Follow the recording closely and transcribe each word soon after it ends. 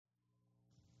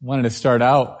wanted to start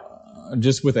out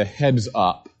just with a heads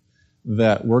up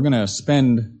that we're going to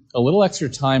spend a little extra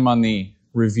time on the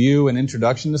review and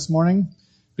introduction this morning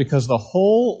because the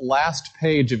whole last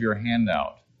page of your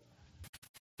handout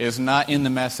is not in the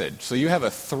message. So you have a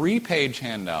 3-page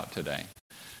handout today.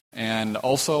 And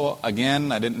also,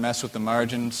 again, I didn't mess with the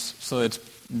margins, so it's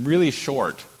really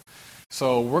short.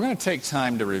 So we're going to take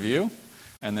time to review,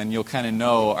 and then you'll kind of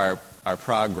know our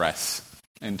progress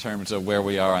in terms of where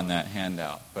we are on that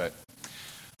handout. But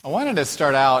I wanted to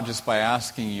start out just by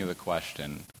asking you the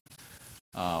question,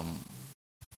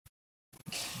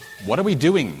 what are we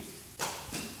doing?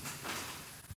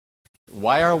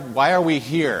 Why are we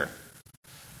here?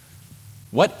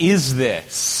 What is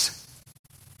this?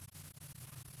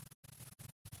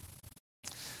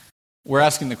 We're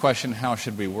asking the question, how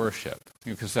should we worship?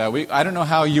 Because I don't know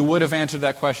how you would have answered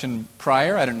that question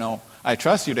prior. I don't know. I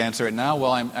trust you to answer it now.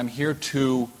 Well, I'm here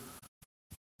to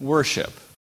worship.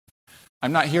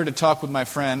 I'm not here to talk with my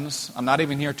friends. I'm not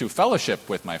even here to fellowship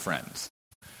with my friends.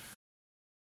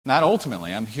 Not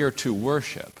ultimately. I'm here to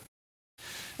worship.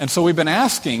 And so we've been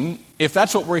asking, if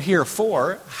that's what we're here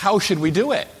for, how should we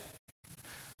do it?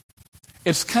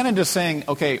 It's kind of just saying,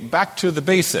 okay, back to the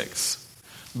basics.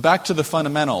 Back to the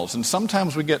fundamentals. And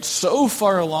sometimes we get so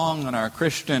far along in our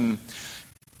Christian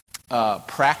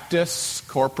practice,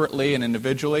 corporately and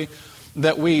individually,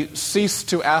 that we cease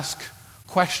to ask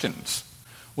questions.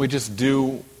 We just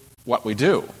do what we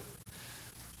do.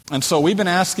 And so we've been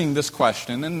asking this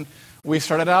question, and we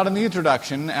started out in the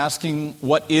introduction asking,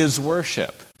 what is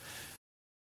worship?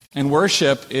 And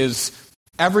worship is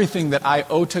everything that I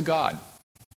owe to God.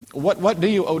 What do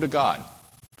you owe to God?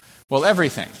 Well,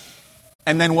 everything.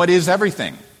 And then what is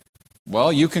everything?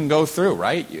 Well, you can go through,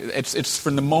 right? It's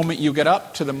from the moment you get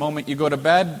up to the moment you go to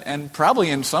bed, and probably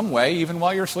in some way, even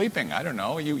while you're sleeping. I don't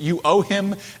know. You owe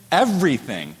him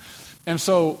everything. And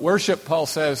so worship, Paul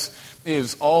says,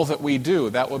 is all that we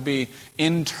do. That would be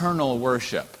internal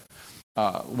worship.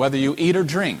 Whether you eat or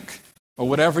drink, or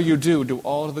whatever you do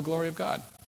all to the glory of God.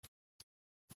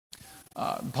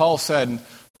 Paul said,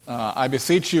 I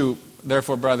beseech you,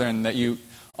 therefore, brethren, that you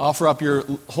offer up your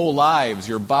whole lives,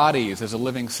 your bodies, as a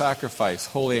living sacrifice,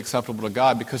 wholly acceptable to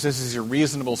God, because this is your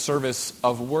reasonable service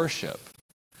of worship.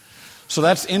 So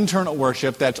that's internal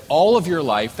worship. That's all of your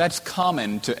life. That's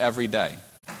common to every day.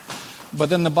 But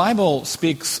then the Bible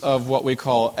speaks of what we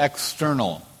call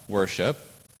external worship,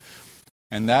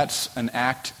 and that's an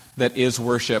act that is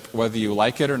worship, whether you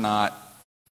like it or not.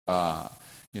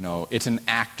 It's an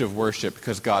act of worship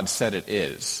because God said it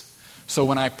is. So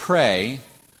when I pray,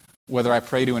 whether I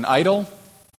pray to an idol,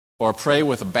 or pray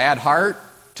with a bad heart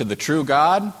to the true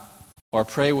God, or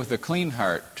pray with a clean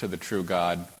heart to the true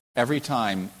God, every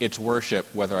time it's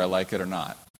worship, whether I like it or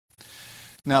not.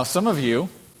 Now, some of you,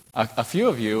 a few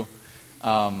of you,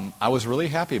 I was really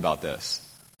happy about this.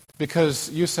 Because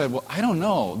you said, well, I don't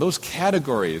know, those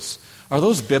categories, are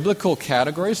those biblical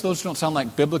categories? Those don't sound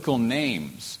like biblical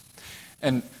names.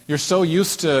 And you're so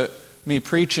used to me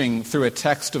preaching through a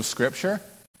text of Scripture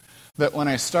that when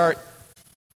I start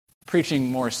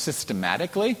preaching more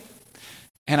systematically,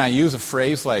 and I use a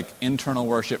phrase like internal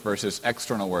worship versus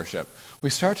external worship, we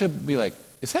start to be like,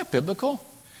 is that biblical?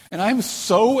 And I'm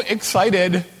so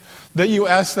excited that you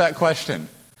asked that question.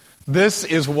 This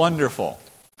is wonderful.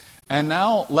 And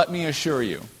now let me assure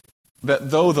you that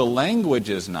though the language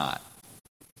is not,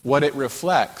 what it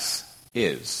reflects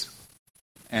is.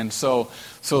 And so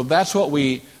that's what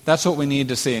we need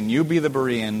to see. And you be the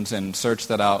Bereans and search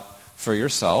that out for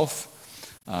yourself.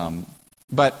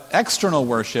 But external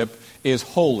worship is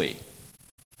holy.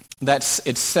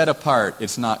 It's set apart.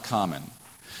 It's not common.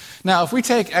 Now, if we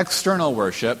take external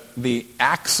worship, the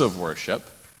acts of worship,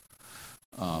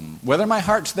 whether my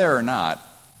heart's there or not,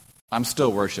 I'm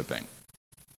still worshiping.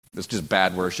 It's just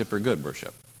bad worship or good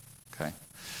worship. Okay.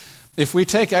 If we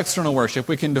take external worship,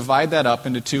 we can divide that up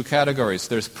into 2 categories.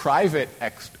 There's private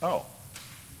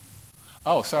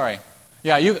sorry.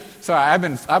 Yeah, sorry, I've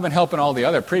been helping all the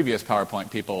other previous PowerPoint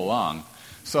people along.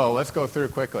 So let's go through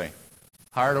quickly.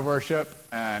 Heart of worship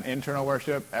and internal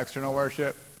worship, external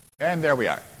worship, and there we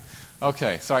are.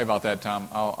 Okay, sorry about that, Tom.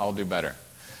 I'll do better.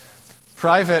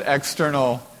 Private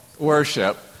external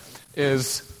worship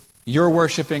is you're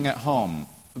worshiping at home,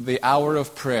 the hour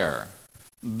of prayer,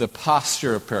 the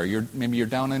posture of prayer. Maybe you're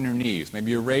down on your knees. Maybe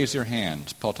you raise your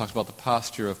hands. Paul talks about the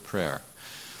posture of prayer.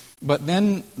 But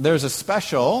then there's a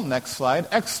special, next slide,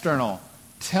 external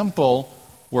temple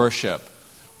worship,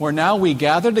 where now we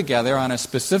gather together on a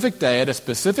specific day at a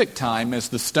specific time as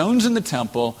the stones in the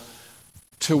temple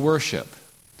to worship.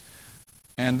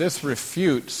 And this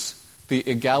refutes the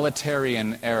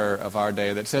egalitarian error of our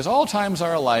day that says all times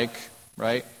are alike,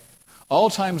 right? All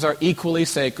times are equally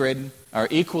sacred, are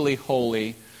equally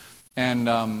holy, and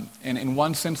in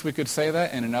one sense we could say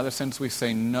that, in another sense we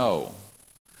say no.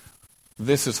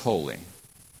 This is holy.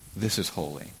 This is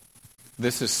holy.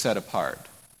 This is set apart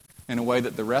in a way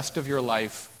that the rest of your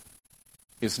life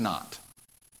is not.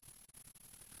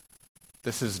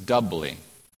 This is doubly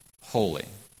holy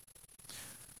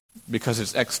because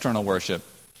it's external worship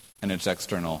and it's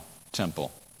external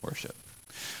temple worship.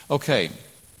 Okay,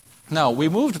 now we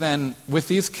moved then with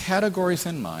these categories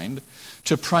in mind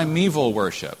to primeval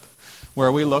worship,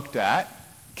 where we looked at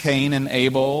Cain and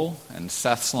Abel and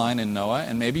Seth's line and Noah,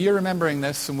 and maybe you're remembering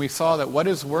this, and we saw that what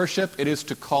is worship? It is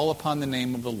to call upon the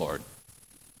name of the Lord.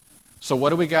 So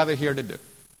what do we gather here to do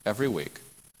every week?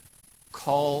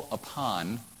 Call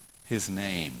upon His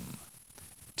name,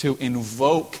 to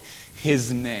invoke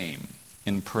His name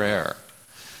in prayer.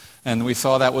 And we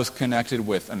saw that was connected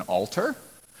with an altar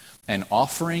and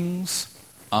offerings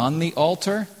on the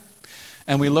altar.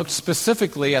 And we looked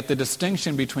specifically at the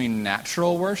distinction between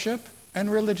natural worship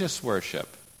and religious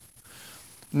worship.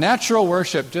 Natural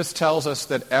worship just tells us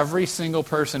that every single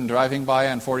person driving by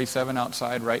on 47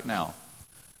 outside right now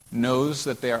knows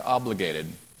that they are obligated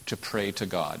to pray to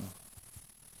God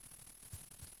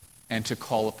and to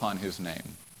call upon His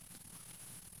name.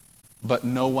 But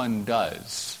no one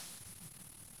does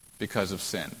because of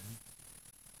sin.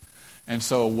 And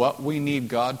so what we need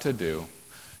God to do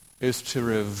is to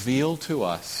reveal to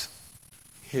us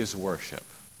His worship.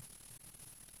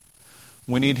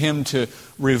 We need Him to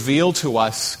reveal to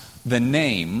us the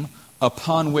name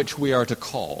upon which we are to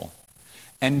call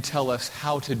and tell us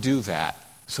how to do that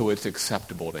so it's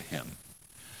acceptable to Him.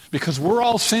 Because we're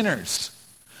all sinners.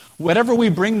 Whatever we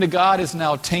bring to God is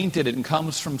now tainted and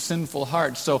comes from sinful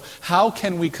hearts. So how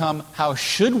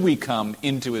should we come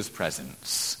into His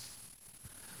presence?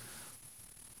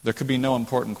 There could be no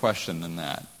important question than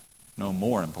that. No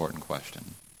more important question.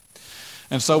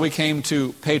 And so we came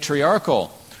to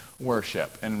patriarchal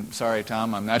worship. And sorry,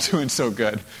 Tom, I'm not doing so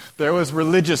good. There was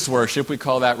religious worship. We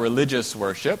call that religious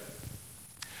worship.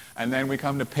 And then we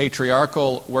come to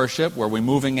patriarchal worship, where we're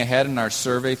moving ahead in our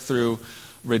survey through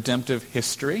redemptive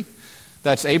history.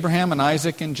 That's Abraham and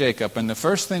Isaac and Jacob. And the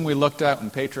first thing we looked at in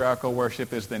patriarchal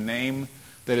worship is the name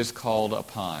that is called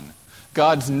upon.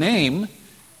 God's name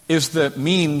is the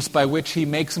means by which He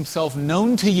makes Himself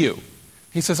known to you.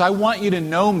 He says, I want you to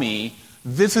know me.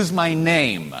 This is my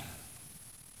name.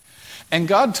 And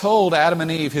God told Adam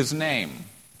and Eve His name.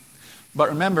 But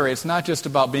remember, it's not just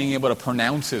about being able to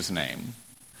pronounce His name.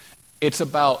 It's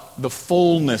about the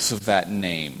fullness of that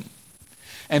name.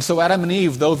 And so Adam and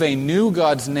Eve, though they knew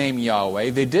God's name Yahweh,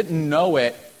 they didn't know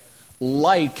it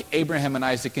like Abraham and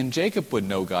Isaac and Jacob would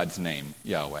know God's name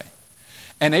Yahweh.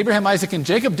 And Abraham, Isaac, and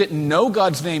Jacob didn't know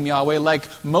God's name Yahweh like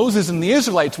Moses and the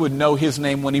Israelites would know His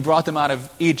name when He brought them out of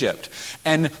Egypt.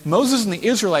 And Moses and the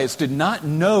Israelites did not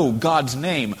know God's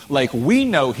name like we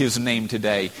know His name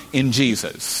today in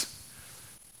Jesus,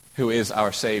 who is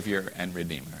our Savior and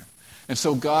Redeemer. And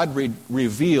so God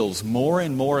reveals more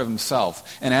and more of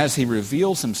Himself. And as He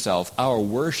reveals Himself, our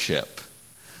worship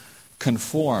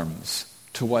conforms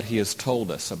to what He has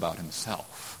told us about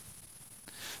Himself.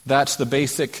 That's the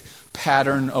basic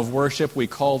pattern of worship. We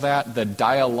call that the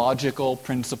dialogical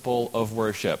principle of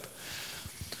worship.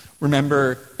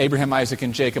 Remember, Abraham, Isaac,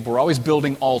 and Jacob were always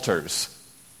building altars.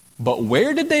 But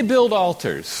where did they build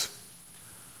altars?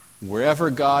 Wherever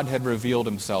God had revealed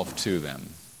Himself to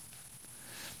them.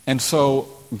 And so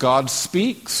God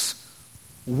speaks,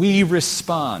 we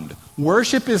respond.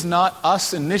 Worship is not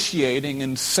us initiating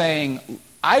and saying,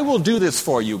 I will do this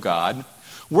for you, God.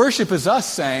 Worship is us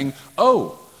saying,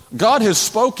 oh, God has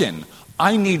spoken.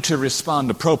 I need to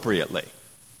respond appropriately.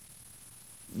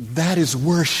 That is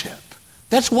worship.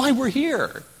 That's why we're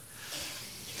here.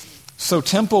 So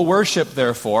temple worship,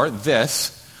 therefore,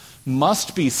 this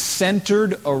must be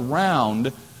centered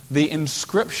around the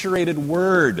inscripturated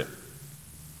word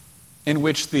in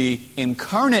which the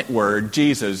incarnate word,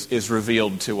 Jesus, is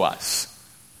revealed to us.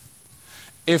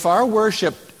 If our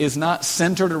worship is not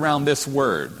centered around this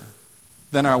word,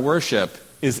 then our worship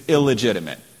is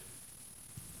illegitimate.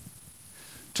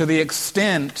 To the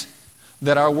extent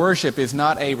that our worship is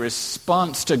not a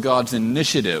response to God's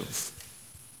initiative,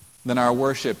 then our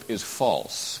worship is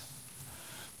false.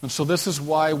 And so this is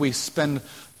why we spend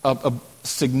a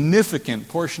significant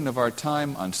portion of our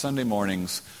time on Sunday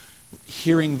mornings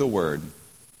hearing the Word,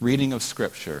 reading of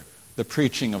Scripture, the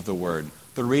preaching of the Word,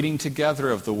 the reading together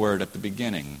of the Word at the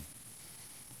beginning,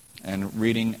 and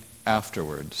reading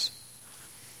afterwards.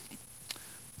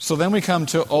 So then we come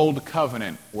to Old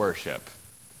Covenant worship.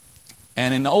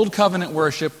 And in Old Covenant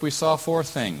worship, we saw four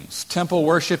things. Temple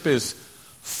worship is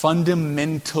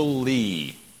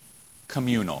fundamentally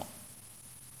communal.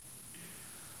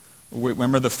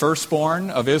 Remember the firstborn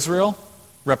of Israel,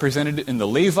 represented in the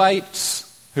Levites,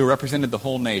 who represented the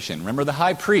whole nation. Remember the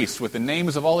high priest with the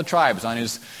names of all the tribes on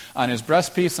his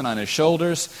breastpiece and on his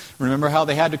shoulders. Remember how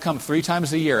they had to come 3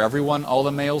 times a year, everyone, all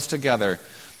the males together,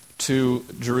 to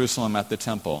Jerusalem at the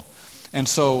temple. And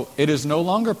so it is no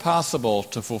longer possible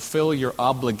to fulfill your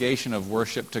obligation of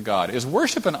worship to God. Is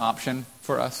worship an option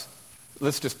for us?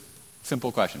 Let's just,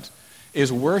 simple questions.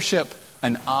 Is worship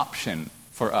an option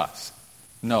for us?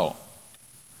 No.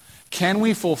 Can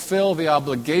we fulfill the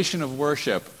obligation of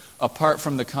worship apart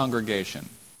from the congregation?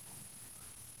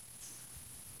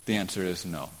 The answer is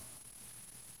no.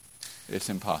 It's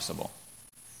impossible.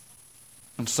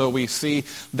 And so we see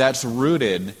that's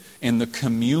rooted in the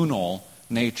communal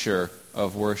nature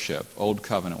of worship, Old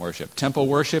Covenant worship. Temple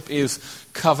worship is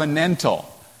covenantal.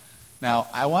 Now,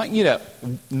 I want you to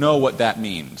know what that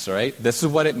means, all right? This is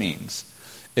what it means.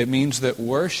 It means that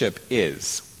worship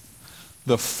is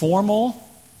the formal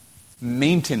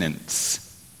maintenance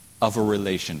of a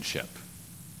relationship.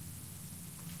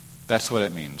 That's what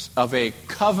it means. Of a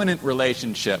covenant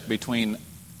relationship between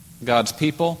God's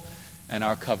people and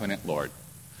our covenant Lord.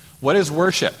 What is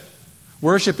worship?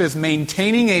 Worship is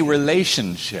maintaining a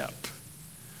relationship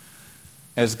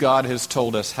as God has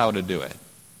told us how to do it.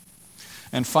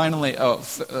 And finally,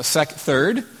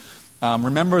 third,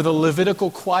 remember the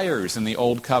Levitical choirs in the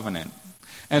Old Covenant.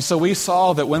 And so we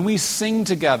saw that when we sing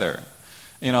together,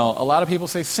 a lot of people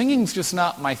say, singing's just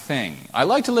not my thing. I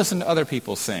like to listen to other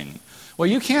people sing. Well,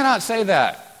 you cannot say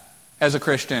that as a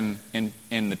Christian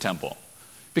in the temple,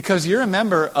 because you're a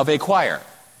member of a choir,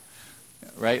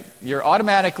 right? You're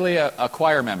automatically a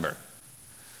choir member.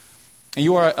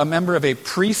 You are a member of a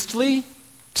priestly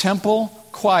temple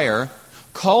choir,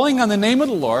 calling on the name of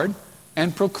the Lord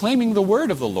and proclaiming the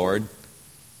word of the Lord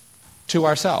to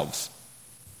ourselves.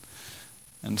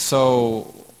 And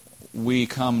so we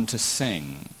come to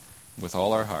sing with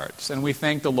all our hearts. And we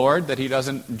thank the Lord that He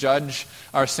doesn't judge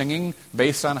our singing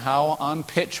based on how on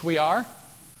pitch we are,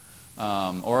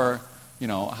 or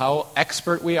how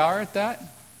expert we are at that.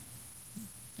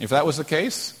 If that was the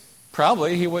case,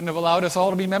 probably He wouldn't have allowed us all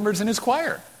to be members in His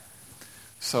choir.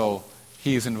 So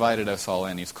He's invited us all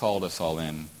in. He's called us all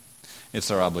in.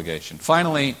 It's our obligation.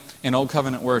 Finally, in Old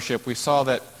Covenant worship, we saw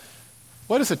that,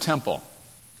 what is a temple?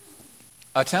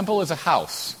 A temple is a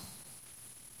house.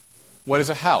 What is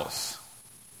a house?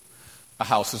 A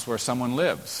house is where someone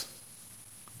lives.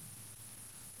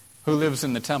 Who lives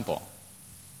in the temple?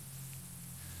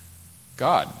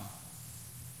 God.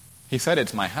 He said,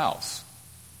 it's my house.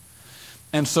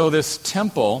 And so this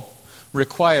temple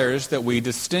requires that we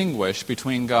distinguish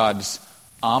between God's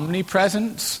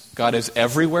omnipresence, God is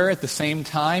everywhere at the same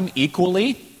time,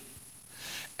 equally,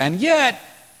 and yet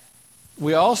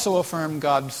we also affirm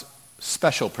God's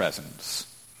special presence.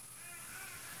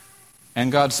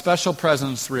 And God's special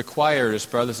presence requires,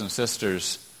 brothers and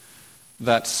sisters,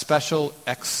 that special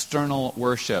external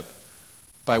worship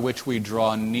by which we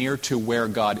draw near to where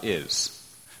God is.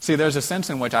 See, there's a sense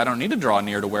in which I don't need to draw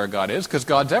near to where God is because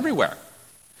God's everywhere.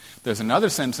 There's another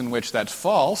sense in which that's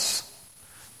false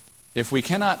if we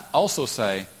cannot also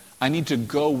say, I need to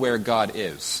go where God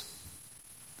is.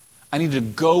 I need to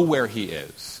go where He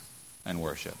is and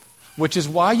worship. Which is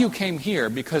why you came here,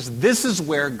 because this is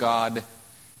where God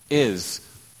is,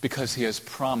 because He has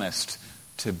promised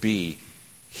to be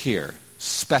here,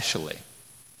 specially,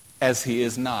 as He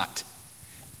is not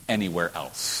anywhere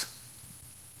else.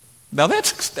 Now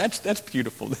that's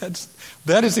beautiful.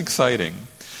 That is exciting.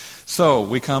 So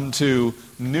we come to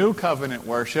New Covenant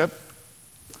worship.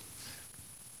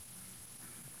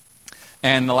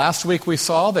 And last week we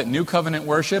saw that New Covenant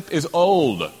worship is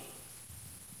old.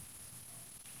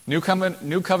 New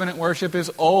Covenant worship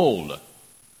is old.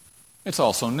 It's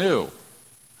also new.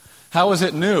 How is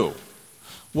it new?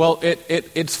 Well,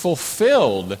 it's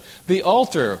fulfilled the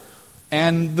altar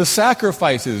and the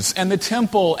sacrifices and the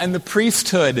temple and the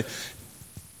priesthood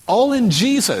all in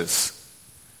Jesus.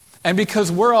 And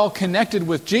because we're all connected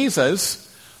with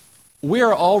Jesus, we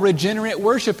are all regenerate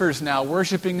worshipers now,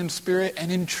 worshiping in spirit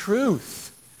and in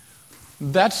truth.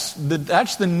 That's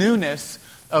the newness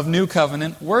of New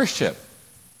Covenant worship.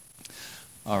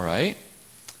 All right.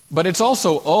 But it's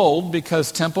also old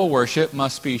because temple worship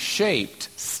must be shaped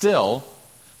still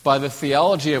by the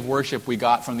theology of worship we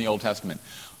got from the Old Testament.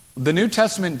 The New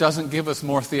Testament doesn't give us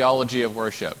more theology of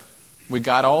worship. We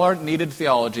got all our needed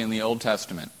theology in the Old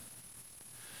Testament.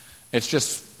 It's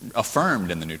just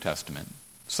affirmed in the New Testament.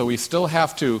 So we still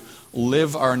have to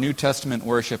live our New Testament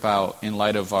worship out in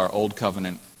light of our Old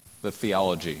Covenant, the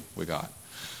theology we got.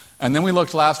 And then we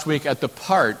looked last week at the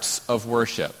parts of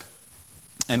worship.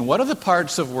 And what are the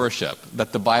parts of worship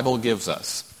that the Bible gives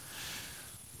us?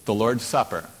 The Lord's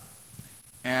Supper.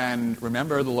 And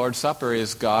remember, the Lord's Supper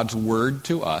is God's word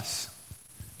to us,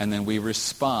 and then we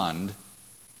respond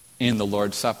in the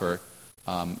Lord's Supper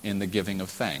in the giving of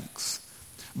thanks.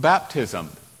 Baptism,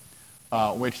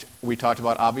 which we talked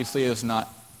about, obviously is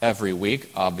not every week,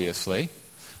 obviously.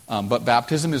 But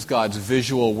baptism is God's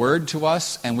visual word to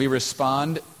us, and we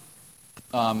respond,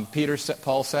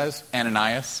 Paul says,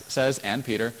 Ananias says, and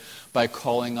Peter, by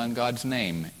calling on God's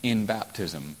name in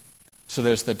baptism. So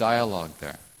there's the dialogue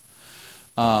there.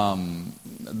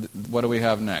 What do we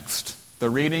have next? The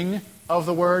reading of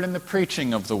the word and the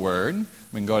preaching of the word.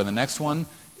 We can go to the next one,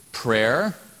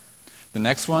 prayer. The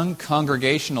next one,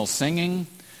 congregational singing.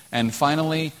 And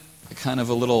finally, kind of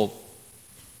a little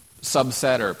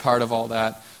subset or part of all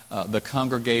that, the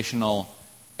congregational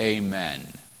amen.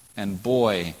 And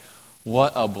boy,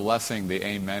 what a blessing the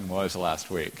amen was last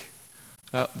week.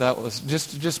 That was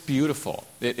just beautiful.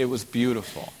 It was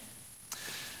beautiful.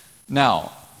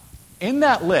 Now, in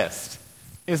that list,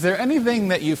 is there anything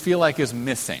that you feel like is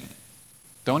missing?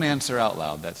 Don't answer out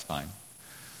loud, that's fine.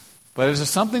 But is there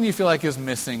something you feel like is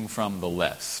missing from the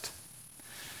list?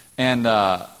 And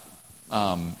I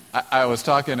was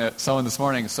talking to someone this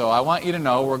morning, so I want you to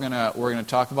know we're gonna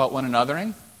talk about one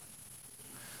anothering,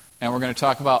 and we're going to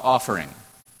talk about offering.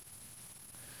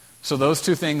 So those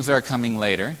two things are coming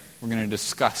later. We're going to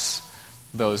discuss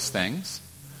those things.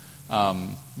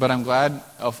 But I'm glad,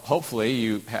 hopefully,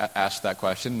 you asked that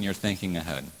question and you're thinking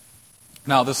ahead.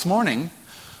 Now, this morning,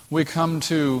 we come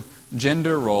to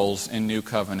gender roles in New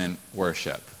Covenant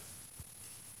worship.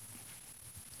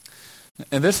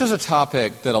 And this is a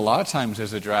topic that a lot of times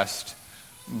is addressed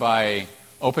by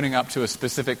opening up to a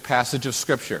specific passage of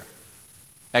Scripture,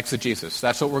 exegesis.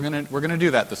 That's what we're going to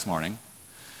do that this morning.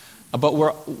 But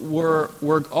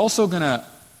we're also going to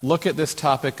look at this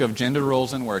topic of gender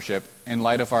roles in worship in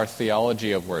light of our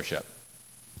theology of worship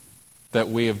that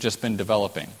we have just been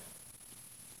developing.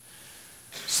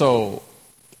 So,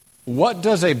 what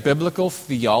does a biblical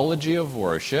theology of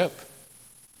worship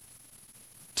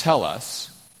tell us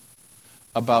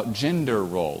about gender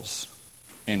roles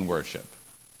in worship?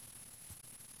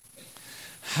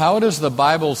 How does the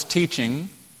Bible's teaching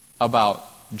about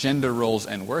gender roles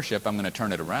in worship, I'm going to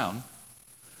turn it around,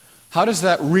 how does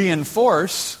that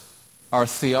reinforce our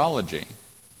theology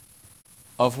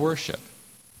of worship?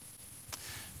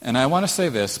 And I want to say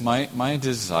this, my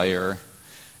desire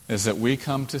is that we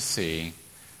come to see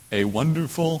a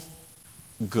wonderful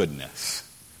goodness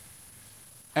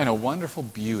and a wonderful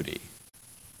beauty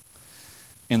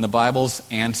in the Bible's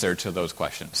answer to those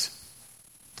questions.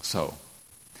 So,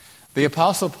 the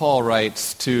Apostle Paul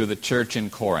writes to the church in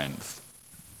Corinth,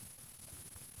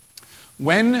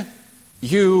 when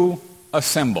you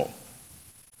assemble,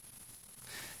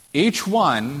 each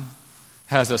one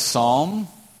has a psalm,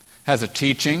 has a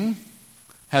teaching,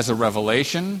 has a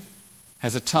revelation,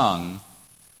 has a tongue,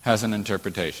 has an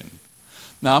interpretation.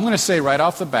 Now, I'm going to say right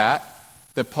off the bat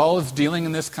that Paul is dealing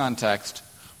in this context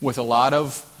with a lot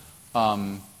of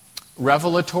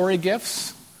revelatory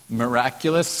gifts,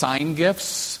 miraculous sign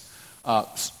gifts,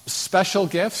 special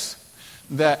gifts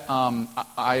that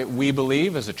we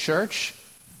believe as a church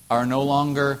are no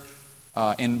longer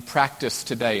in practice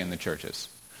today in the churches.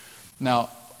 Now,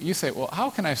 you say, well, how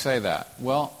can I say that?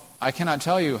 Well, I cannot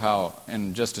tell you how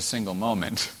in just a single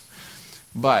moment.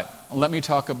 But let me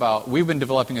talk about, we've been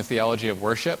developing a theology of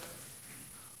worship.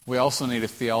 We also need a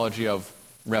theology of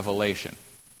revelation.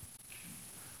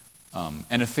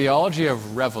 And a theology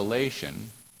of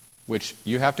revelation, which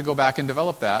you have to go back and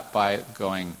develop that by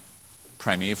going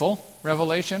primeval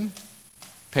revelation,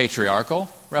 patriarchal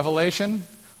revelation,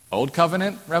 Old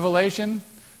Covenant revelation,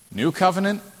 New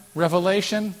Covenant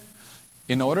revelation.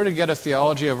 In order to get a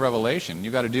theology of revelation,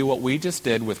 you've got to do what we just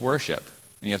did with worship.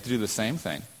 And you have to do the same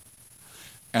thing.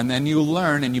 And then you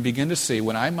learn and you begin to see,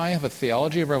 when I might have a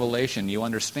theology of revelation, you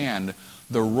understand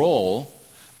the role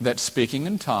that speaking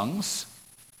in tongues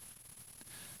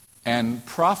and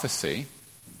prophecy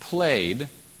played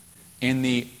in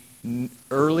the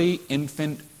early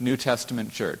infant New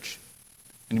Testament church.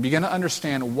 And you begin to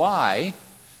understand why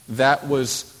that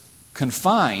was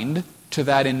confined to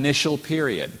that initial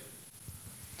period.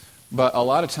 But a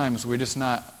lot of times we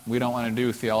don't want to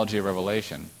do theology of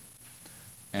revelation.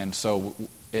 And so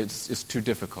it's too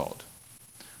difficult.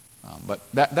 But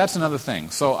that's another thing.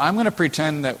 So I'm going to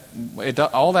pretend that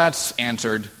all that's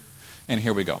answered, and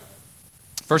here we go.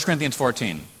 1 Corinthians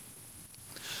 14.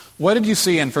 What did you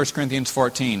see in 1 Corinthians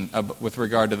 14 with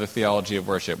regard to the theology of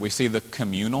worship? We see the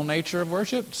communal nature of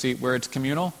worship. See where it's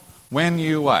communal? When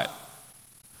you what?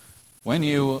 When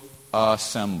you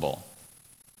assemble.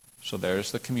 So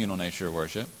there's the communal nature of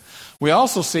worship. We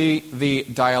also see the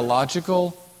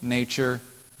dialogical nature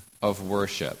of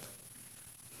worship.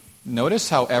 Notice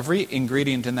how every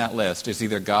ingredient in that list is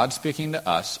either God speaking to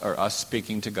us or us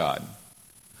speaking to God.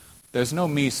 There's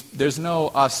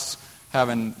no us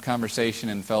having conversation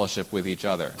and fellowship with each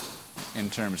other in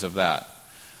terms of that.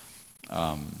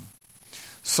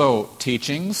 So,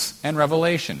 teachings and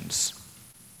revelations.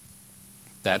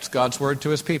 That's God's word to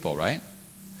his people, right?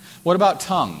 What about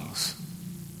tongues?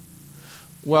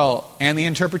 Well, and the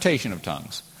interpretation of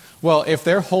tongues. Well, if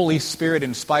they're Holy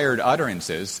Spirit-inspired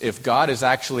utterances, if God is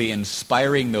actually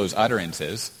inspiring those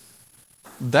utterances,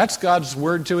 that's God's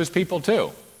word to his people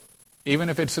too, even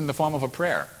if it's in the form of a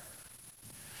prayer.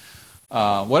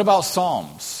 What about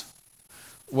psalms?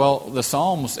 Well, the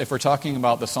psalms, if we're talking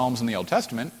about the psalms in the Old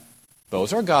Testament,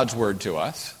 those are God's word to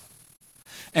us.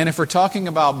 And if we're talking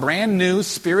about brand new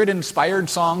Spirit-inspired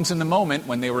songs in the moment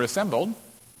when they were assembled,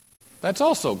 that's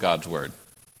also God's word.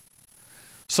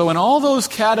 So in all those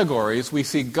categories, we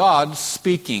see God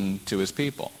speaking to his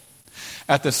people.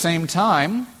 At the same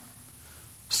time,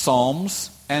 psalms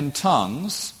and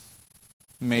tongues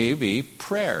may be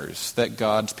prayers that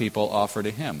God's people offer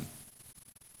to him,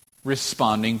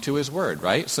 responding to his word,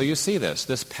 right? So you see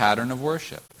this pattern of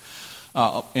worship.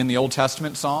 In the Old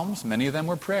Testament psalms, many of them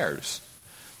were prayers.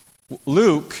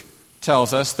 Luke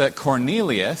tells us that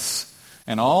Cornelius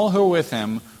and all who were with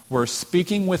him were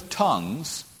speaking with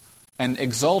tongues and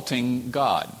exalting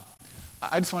God.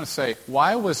 I just want to say,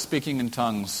 why was speaking in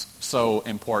tongues so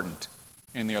important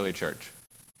in the early church?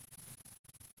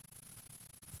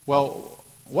 Well,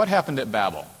 what happened at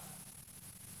Babel?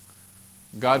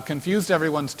 God confused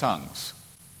everyone's tongues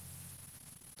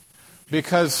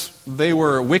because they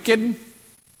were wicked,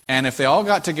 and if they all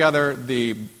got together,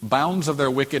 the bounds of their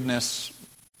wickedness,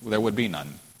 there would be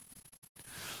none.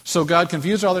 So God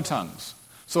confused all their tongues.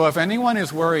 So if anyone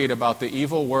is worried about the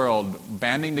evil world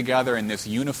banding together in this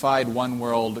unified one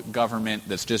world government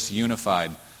that's just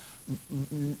unified,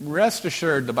 rest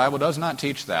assured the Bible does not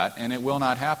teach that, and it will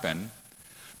not happen,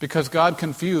 because God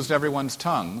confused everyone's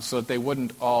tongues so that they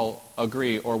wouldn't all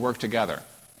agree or work together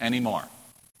anymore.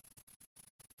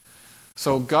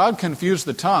 So God confused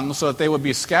the tongues so that they would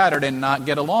be scattered and not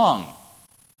get along.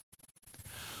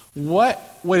 What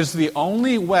was the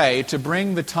only way to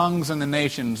bring the tongues and the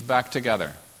nations back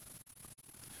together?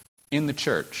 In the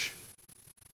church.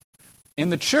 In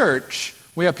the church,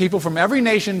 we have people from every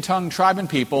nation, tongue, tribe, and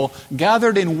people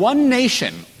gathered in one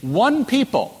nation, one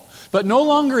people. But no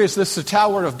longer is this the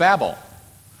Tower of Babel.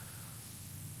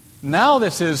 Now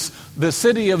this is the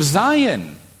city of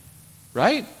Zion,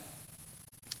 right?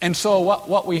 And so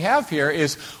what we have here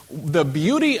is the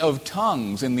beauty of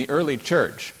tongues in the early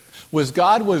church was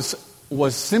God was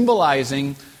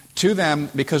symbolizing to them,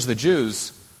 because the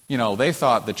Jews, they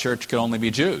thought the church could only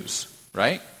be Jews,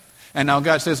 right? And now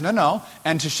God says, no.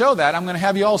 And to show that, I'm going to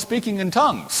have you all speaking in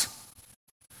tongues.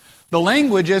 The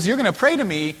language is, you're going to pray to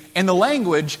me in the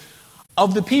language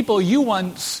of the people you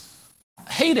once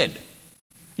hated.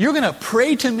 You're going to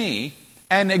pray to me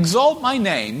and exalt my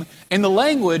name in the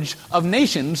language of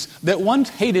nations that once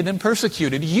hated and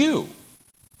persecuted you.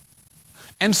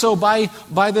 And so by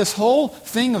this whole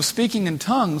thing of speaking in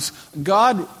tongues,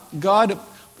 God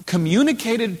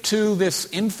communicated to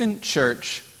this infant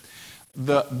church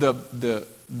the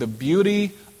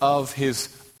beauty of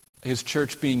his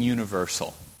church being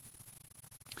universal.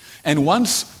 And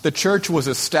once the church was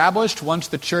established, once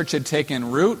the church had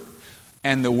taken root,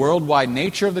 and the worldwide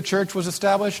nature of the church was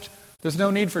established, there's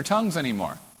no need for tongues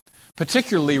anymore,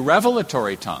 particularly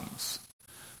revelatory tongues.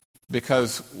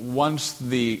 Because once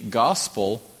the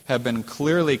gospel had been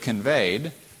clearly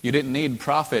conveyed, you didn't need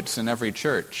prophets in every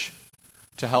church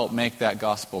to help make that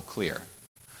gospel clear.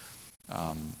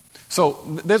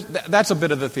 So that's a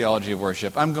bit of the theology of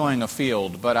worship. I'm going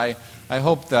afield, but I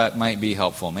hope that might be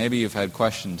helpful. Maybe you've had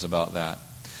questions about that.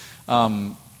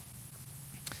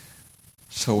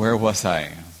 So where was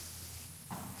I?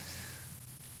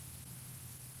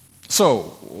 So,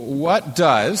 what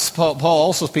does, Paul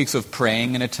also speaks of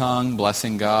praying in a tongue,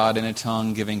 blessing God in a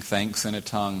tongue, giving thanks in a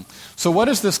tongue. So what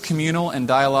does this communal and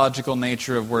dialogical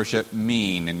nature of worship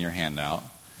mean in your handout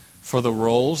for the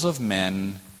roles of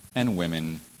men and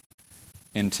women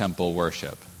in temple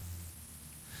worship?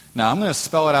 Now, I'm going to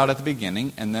spell it out at the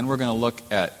beginning, and then we're going to look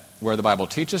at where the Bible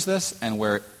teaches this and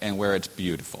where it's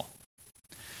beautiful.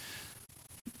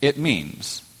 It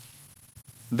means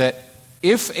that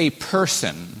if a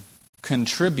person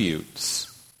contributes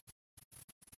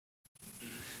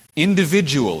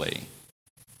individually,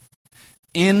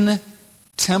 in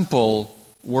temple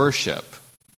worship.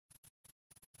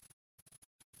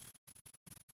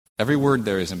 Every word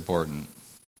there is important.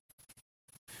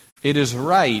 It is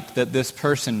right that this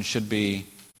person should be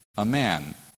a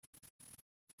man,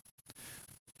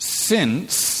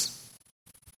 since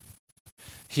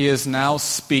he is now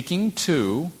speaking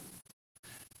to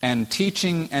and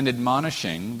teaching and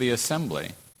admonishing the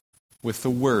assembly with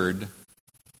the word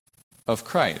of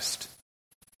Christ,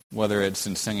 whether it's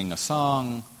in singing a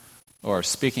song or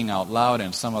speaking out loud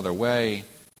in some other way.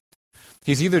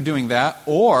 He's either doing that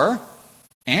or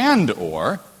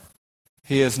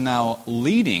he is now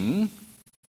leading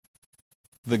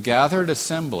the gathered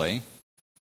assembly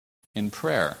in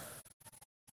prayer,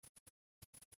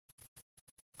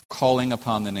 calling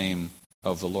upon the name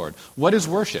of the Lord. What is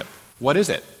worship? What is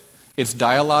it? It's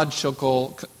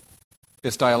dialogical.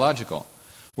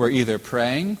 We're either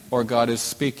praying or God is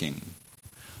speaking.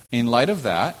 In light of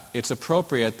that, it's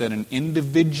appropriate that an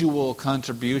individual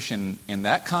contribution in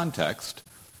that context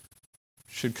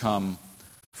should come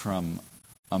from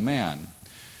a man.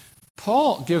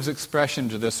 Paul gives expression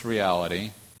to this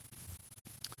reality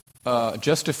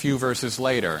just a few verses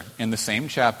later in the same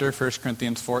chapter, 1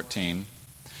 Corinthians 14.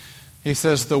 He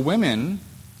says, the women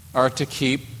are to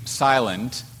keep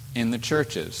silent in the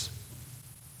churches,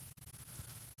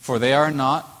 for they are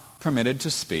not permitted to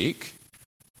speak,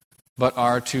 but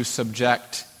are to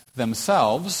subject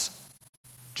themselves,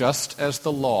 just as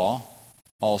the law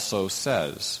also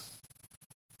says.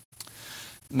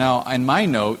 Now, in my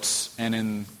notes,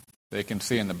 and they can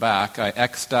see in the back, I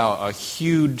X'd out a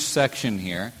huge section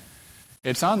here.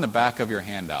 It's on the back of your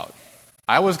handout.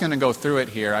 I was going to go through it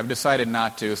here. I've decided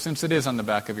not to, since it is on the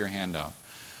back of your handout.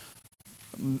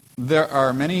 There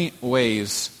are many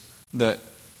ways that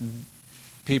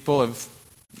people have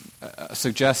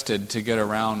suggested to get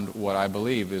around what I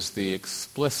believe is the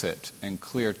explicit and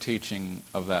clear teaching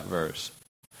of that verse.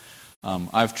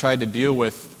 I've tried to deal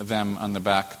with them on the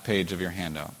back page of your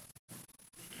handout.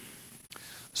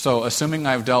 So, assuming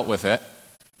I've dealt with it,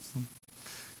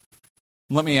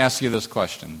 let me ask you this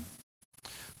question.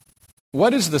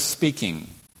 What is the speaking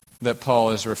that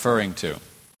Paul is referring to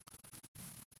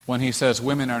when he says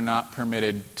women are not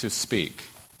permitted to speak?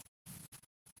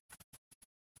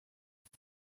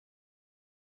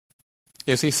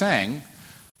 Is he saying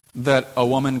that a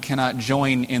woman cannot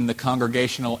join in the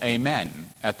congregational amen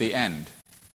at the end?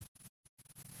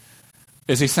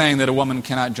 Is he saying that a woman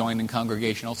cannot join in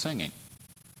congregational singing?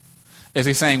 Is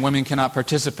he saying women cannot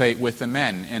participate with the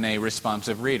men in a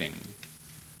responsive reading?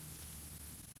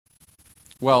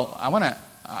 Well,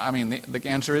 the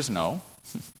answer is no.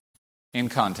 In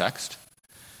context,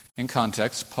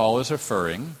 Paul is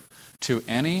referring to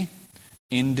any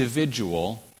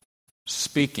individual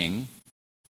speaking,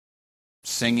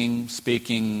 singing,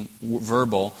 speaking,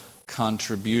 verbal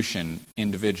contribution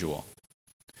individual.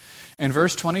 In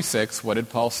verse 26, what did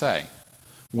Paul say?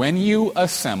 When you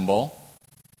assemble,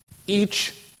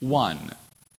 each one,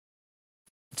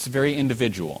 it's very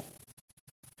individual,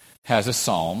 has a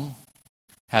psalm,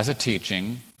 has a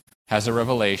teaching, has a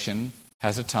revelation,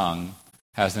 has a tongue,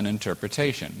 has an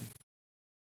interpretation.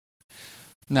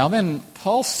 Now then,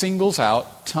 Paul singles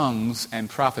out tongues and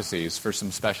prophecies for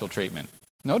some special treatment.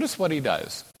 Notice what he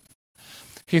does.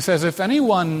 He says, if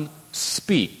anyone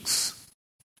speaks,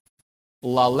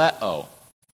 laleo,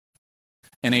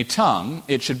 in a tongue,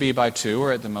 it should be by two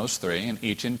or at the most three, and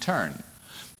each in turn.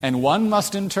 And one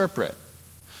must interpret.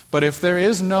 But if there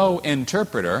is no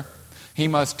interpreter, he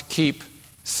must keep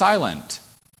silent,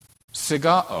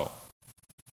 sigao,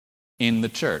 in the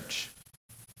church.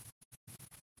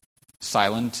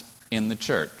 Silent in the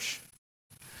church.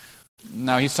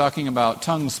 Now he's talking about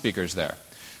tongue speakers there.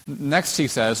 Next he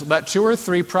says, let two or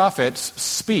three prophets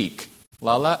speak,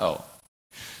 laleo,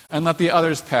 and let the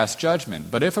others pass judgment.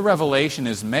 But if a revelation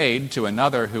is made to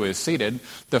another who is seated,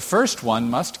 the first one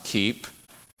must keep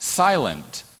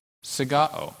silent,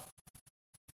 sigao.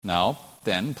 Now,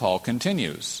 then, Paul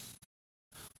continues.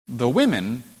 The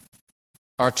women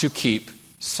are to keep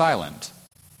silent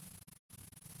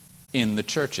in the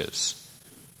churches,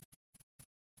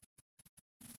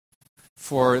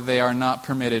 for they are not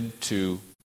permitted to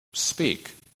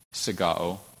speak,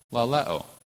 sigao, laleo.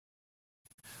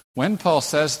 When Paul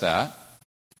says that,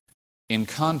 in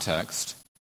context,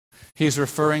 he's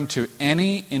referring to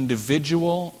any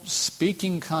individual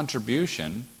speaking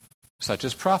contribution, such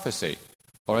as prophecy,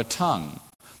 or a tongue,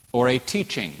 or a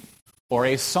teaching, or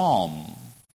a psalm.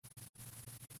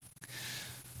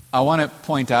 I want to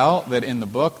point out that in the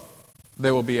book,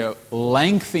 there will be a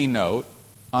lengthy note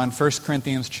on 1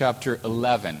 Corinthians chapter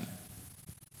 11.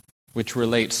 which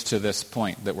relates to this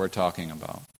point that we're talking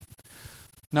about.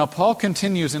 Now, Paul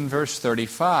continues in verse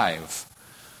 35.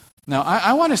 Now,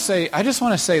 I just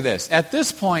want to say this. At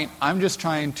this point, I'm just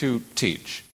trying to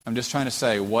teach. I'm just trying to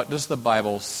say, what does the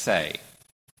Bible say?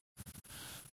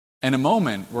 In a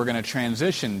moment, we're going to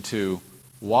transition to,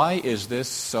 why is this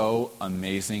so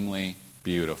amazingly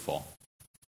beautiful?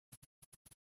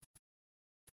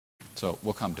 So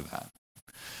we'll come to that.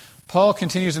 Paul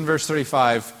continues in verse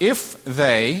 35, if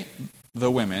they,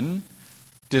 the women,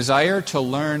 desire to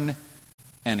learn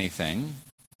anything,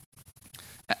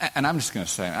 and I'm just going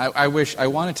to say, I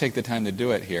want to take the time to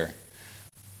do it here,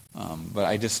 but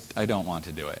I don't want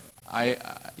to do it.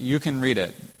 You can read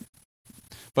it.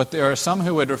 But there are some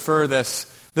who would refer this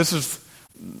is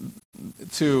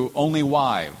to only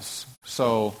wives.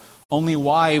 So only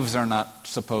wives are not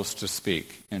supposed to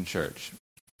speak in church.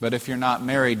 But if you're not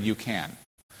married, you can.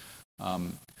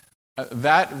 I'm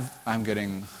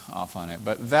getting off on it,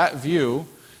 but that view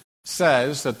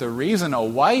says that the reason a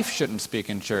wife shouldn't speak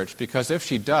in church, because if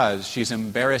she does, she's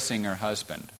embarrassing her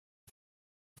husband.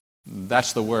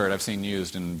 That's the word I've seen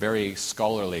used in very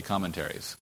scholarly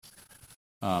commentaries.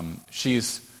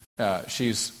 She's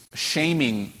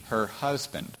shaming her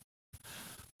husband.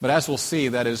 But as we'll see,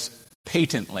 that is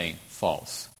patently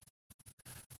false.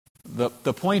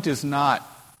 The point is not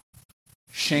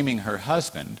shaming her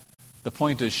husband. The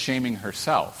point is shaming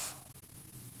herself.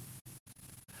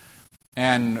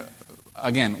 And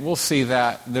again, we'll see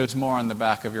that. There's more on the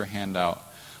back of your handout.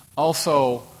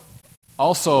 Also,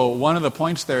 one of the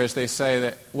points there is they say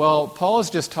that, well, Paul is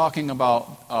just talking about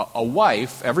a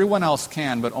wife. Everyone else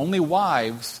can, but only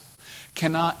wives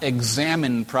cannot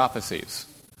examine prophecies.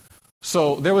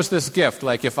 So there was this gift,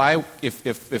 like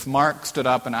if Mark stood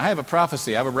up and I have a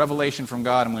prophecy, I have a revelation from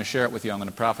God, I'm going to share it with you, I'm going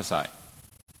to prophesy.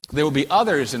 There will be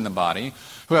others in the body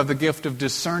who have the gift of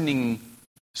discerning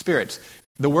spirits.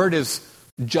 The word is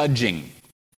judging.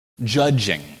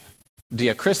 Diakrisis,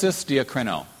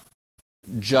 diakrino.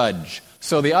 Judge.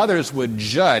 So the others would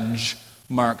judge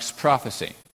Mark's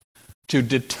prophecy to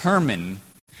determine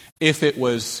if he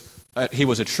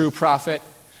was a true prophet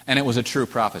and it was a true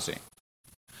prophecy.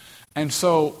 And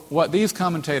so what these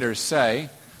commentators say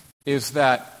is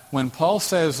that when Paul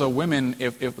says if a woman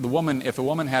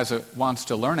wants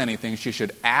to learn anything, she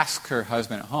should ask her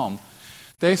husband at home,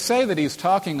 they say that he's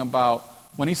talking about,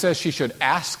 when he says she should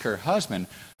ask her husband,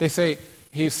 they say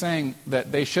he's saying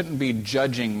that they shouldn't be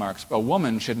judging a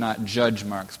woman should not judge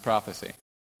Mark's prophecy.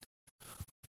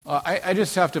 I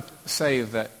just have to say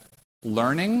that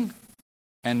learning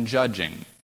and judging,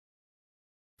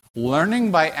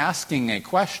 learning by asking a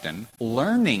question,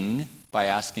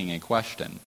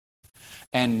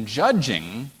 and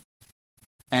judging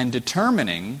and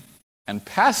determining and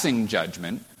passing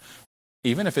judgment,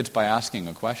 even if it's by asking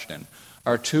a question,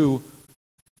 are two,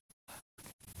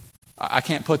 I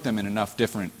can't put them in enough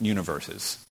different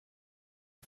universes.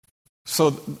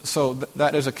 So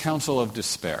that is a counsel of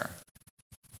despair.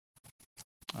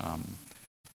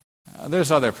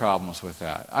 There's other problems with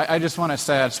that. I just want to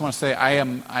say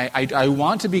I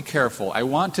want to be careful. I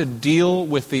want to deal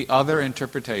with the other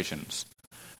interpretations.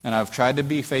 And I've tried to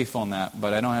be faithful in that,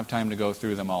 but I don't have time to go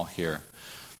through them all here.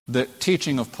 The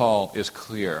teaching of Paul is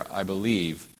clear, I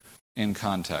believe, in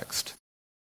context.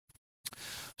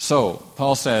 So,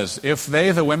 Paul says, if they,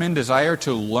 the women, desire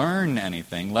to learn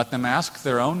anything, let them ask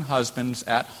their own husbands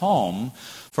at home,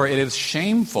 for it is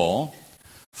shameful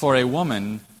for a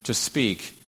woman to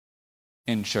speak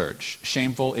in church.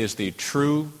 Shameful is the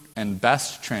true and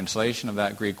best translation of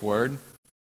that Greek word.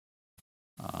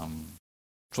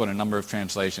 It's what a number of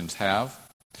translations have.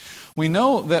 We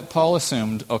know that Paul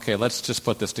assumed, okay, let's just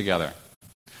put this together.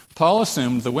 Paul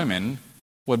assumed the women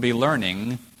would be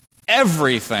learning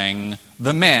everything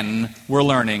the men were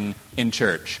learning in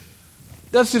church.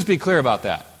 Let's just be clear about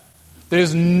that.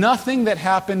 There's nothing that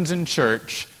happens in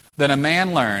church that a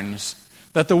man learns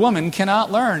that the woman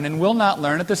cannot learn and will not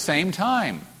learn at the same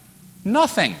time.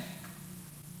 Nothing.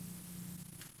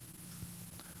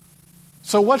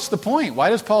 So what's the point? Why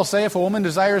does Paul say if a woman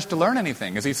desires to learn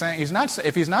anything? Is he saying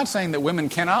if he's not saying that women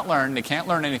cannot learn, they can't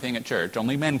learn anything at church,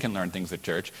 only men can learn things at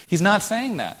church. He's not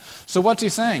saying that. So what's he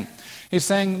saying? He's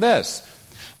saying this: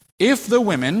 if the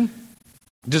women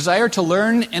desire to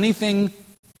learn anything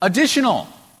additional,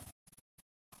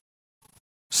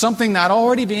 something not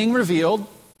already being revealed,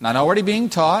 not already being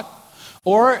taught,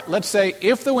 or let's say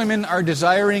if the women are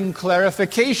desiring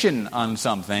clarification on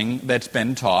something that's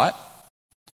been taught,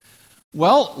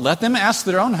 well, let them ask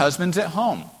their own husbands at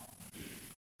home.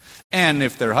 And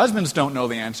if their husbands don't know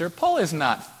the answer, Paul is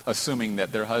not assuming that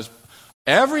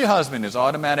every husband is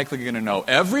automatically going to know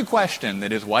every question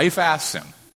that his wife asks him.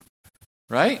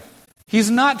 Right? He's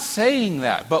not saying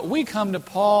that, but we come to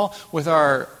Paul with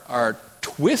our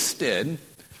twisted,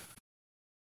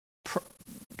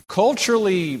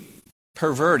 culturally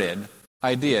perverted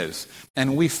ideas,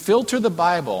 and we filter the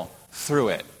Bible through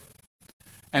it.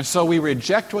 And so we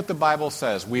reject what the Bible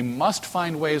says. We must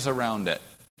find ways around it.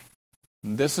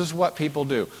 This is what people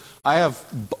do. I have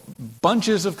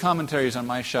bunches of commentaries on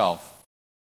my shelf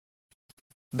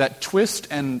that twist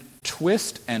and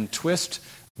twist and twist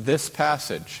this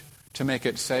passage to make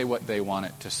it say what they want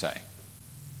it to say.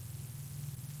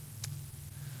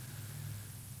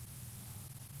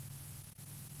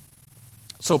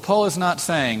 So Paul is not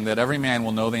saying that every man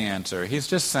will know the answer. He's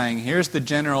just saying, here's the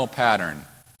general pattern.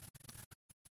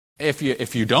 If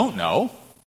you don't know,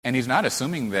 and he's not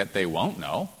assuming that they won't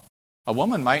know, a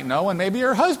woman might know and maybe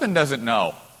her husband doesn't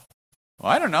know.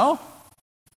 Well, I don't know.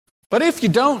 But if you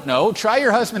don't know, try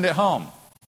your husband at home.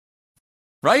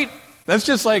 Right? That's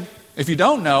just like, if you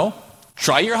don't know,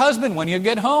 try your husband when you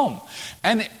get home.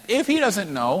 And if he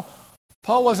doesn't know,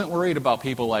 Paul wasn't worried about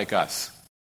people like us.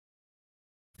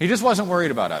 He just wasn't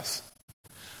worried about us.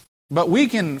 But we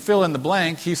can fill in the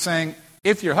blank. He's saying,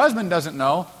 if your husband doesn't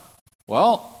know,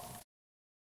 well,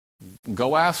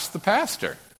 go ask the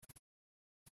pastor.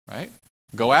 Right?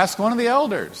 Go ask one of the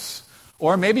elders.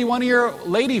 Or maybe one of your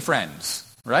lady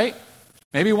friends. Right?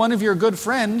 Maybe one of your good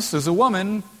friends, as a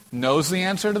woman, knows the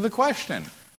answer to the question.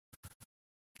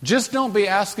 Just don't be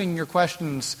asking your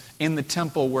questions in the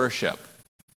temple worship.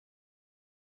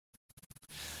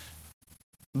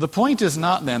 The point is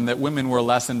not then that women were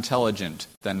less intelligent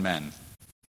than men.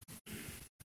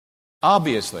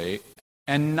 Obviously,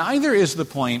 and neither is the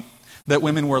point that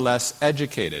women were less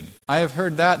educated. I have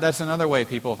heard that. That's another way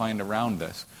people find around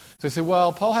this. So they say,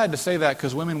 well, Paul had to say that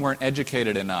because women weren't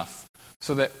educated enough.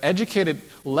 So that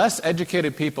less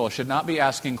educated people should not be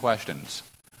asking questions.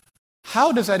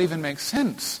 How does that even make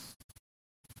sense?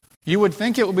 You would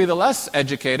think it would be the less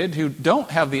educated who don't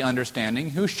have the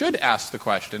understanding who should ask the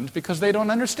questions because they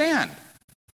don't understand.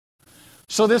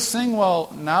 So this thing,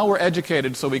 well, now we're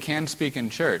educated so we can speak in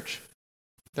church,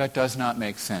 that does not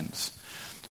make sense.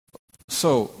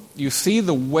 So you see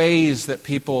the ways that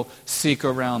people seek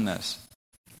around this.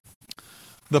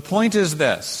 The point is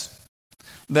this,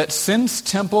 that since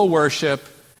temple worship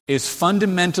is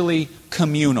fundamentally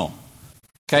communal,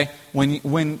 okay?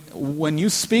 When you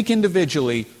speak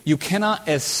individually, you cannot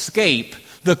escape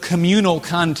the communal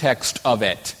context of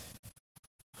it.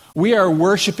 We are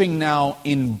worshiping now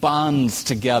in bonds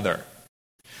together.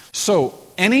 So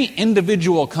any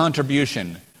individual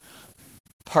contribution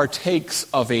partakes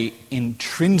of an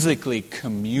intrinsically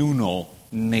communal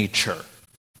nature.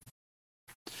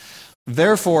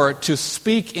 Therefore, to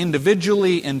speak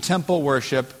individually in temple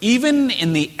worship, even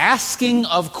in the asking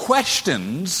of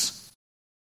questions,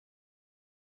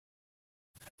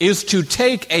 is to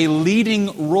take a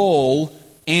leading role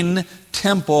in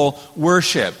temple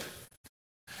worship.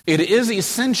 It is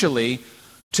essentially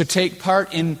to take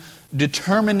part in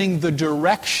determining the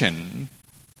direction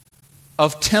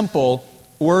of temple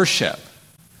worship.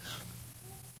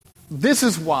 This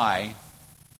is why,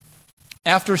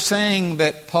 after saying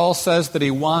that Paul says that he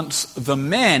wants the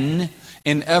men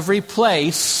in every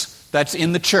place that's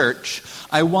in the church,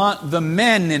 I want the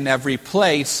men in every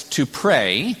place to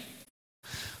pray,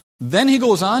 then he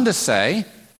goes on to say,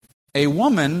 a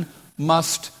woman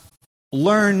must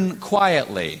learn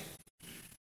quietly.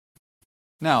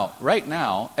 Now, right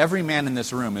now, every man in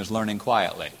this room is learning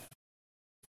quietly.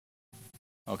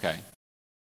 Okay.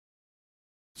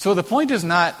 So the point is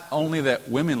not only that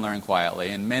women learn quietly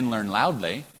and men learn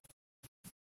loudly,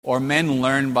 or men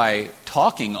learn by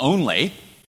talking only,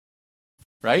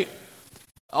 right?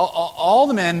 All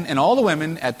the men and all the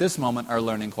women at this moment are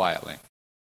learning quietly.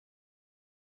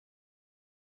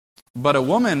 But a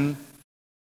woman,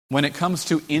 when it comes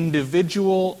to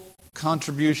individual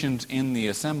contributions in the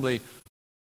assembly,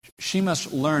 she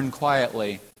must learn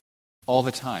quietly all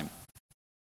the time,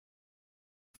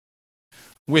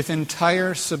 with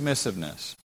entire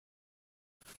submissiveness.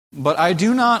 But I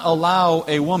do not allow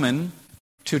a woman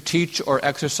to teach or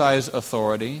exercise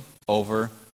authority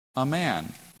over a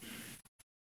man.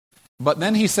 But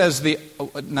then he says,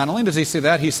 not only does he say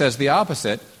that, he says the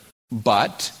opposite,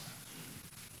 but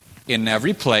in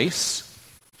every place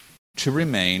to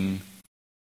remain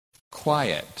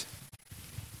quiet.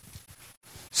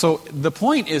 So the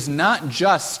point is not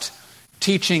just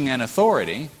teaching and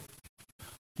authority.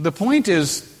 The point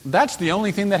is, that's the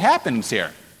only thing that happens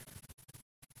here.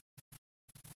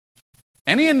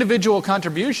 Any individual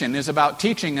contribution is about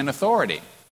teaching and authority.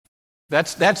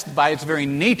 That's by its very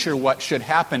nature what should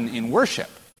happen in worship.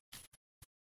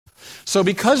 So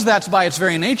because that's by its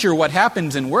very nature what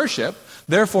happens in worship,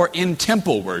 therefore in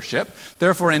temple worship,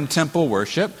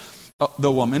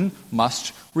 the woman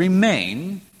must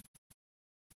remain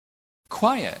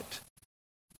quiet.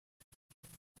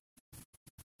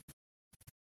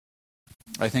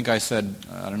 I think I said,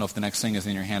 I don't know if the next thing is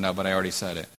in your handout, but I already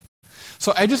said it.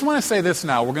 So I just want to say this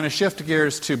now. We're going to shift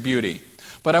gears to beauty.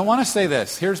 But I want to say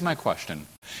this. Here's my question.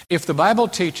 If the Bible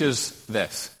teaches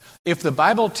this, if the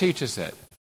Bible teaches it,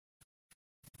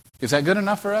 is that good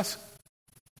enough for us?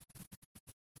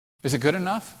 Is it good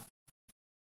enough?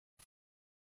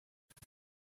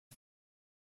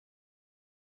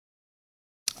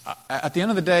 At the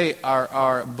end of the day,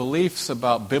 our beliefs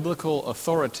about biblical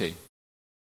authority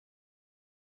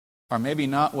are maybe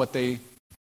not what they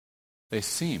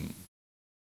seem.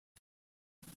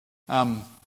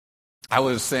 I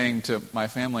was saying to my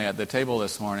family at the table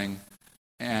this morning,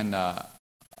 and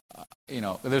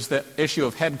there's the issue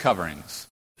of head coverings.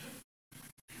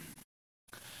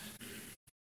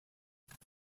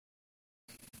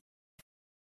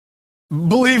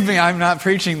 Believe me, I'm not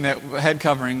preaching that head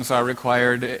coverings are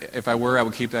required. If I were, I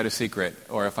would keep that a secret.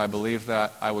 Or if I believe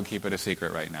that, I would keep it a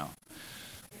secret right now.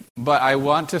 But I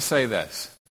want to say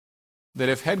this, that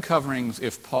if head coverings,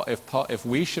 if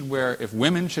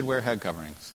women should wear head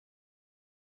coverings,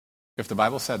 if the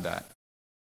Bible said that,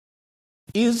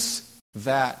 is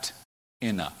that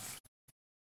enough?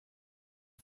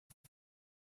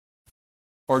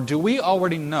 Or do we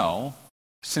already know,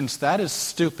 since that is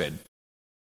stupid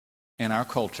in our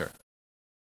culture,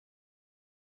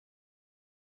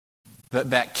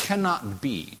 that cannot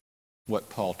be what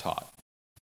Paul taught?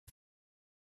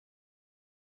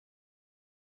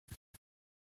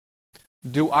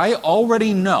 Do I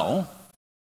already know,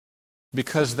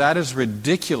 because that is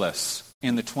ridiculous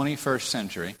in the 21st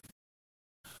century,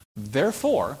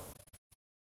 therefore,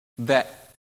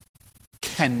 that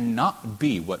cannot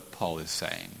be what Paul is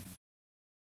saying?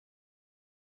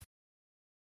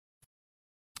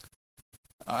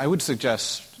 I would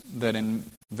suggest that in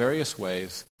various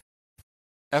ways,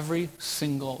 every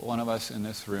single one of us in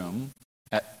this room,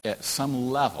 at some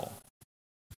level,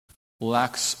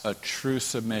 lacks a true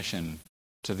submission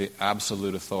to the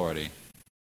absolute authority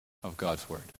of God's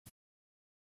Word.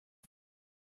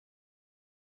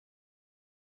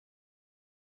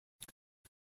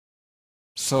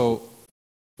 So,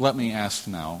 let me ask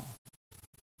now,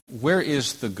 where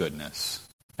is the goodness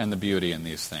and the beauty in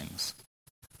these things?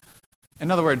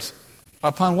 In other words,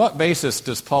 upon what basis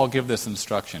does Paul give this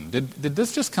instruction? Did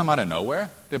this just come out of nowhere?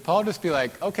 Did Paul just be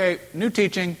like, okay, new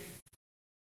teaching?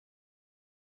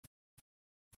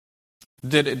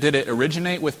 Did it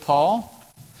originate with Paul?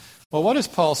 Well, what does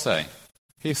Paul say?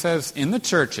 He says, in the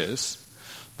churches,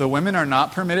 the women are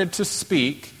not permitted to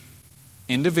speak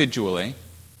individually,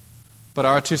 but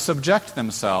are to subject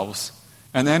themselves,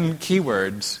 and then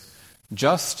keywords,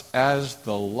 just as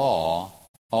the law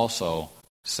also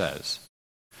says.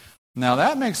 Now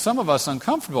that makes some of us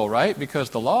uncomfortable, right? Because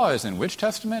the law is in which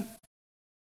testament?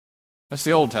 That's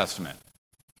the Old Testament.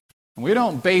 And we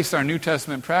don't base our New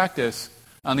Testament practice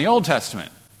on the Old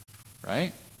Testament,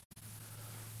 right?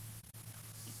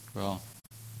 Well,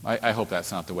 I hope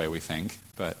that's not the way we think,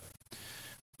 but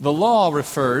the law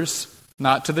refers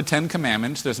not to the Ten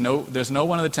Commandments. There's no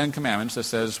one of the Ten Commandments that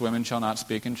says women shall not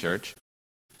speak in church.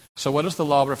 So what does the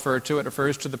law refer to? It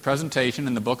refers to the presentation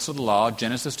in the books of the law,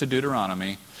 Genesis to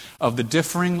Deuteronomy, of the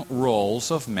differing roles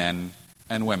of men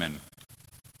and women.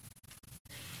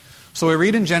 So we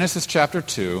read in Genesis chapter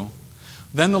 2,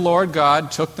 then the Lord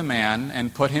God took the man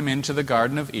and put him into the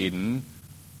Garden of Eden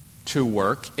to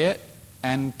work it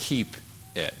and keep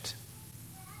it.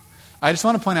 I just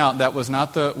want to point out that was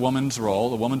not the woman's role.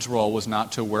 The woman's role was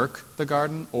not to work the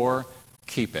garden or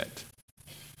keep it.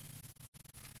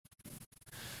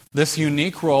 This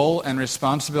unique role and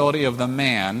responsibility of the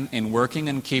man in working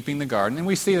and keeping the garden, and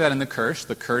we see that in the curse.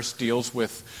 The curse deals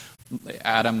with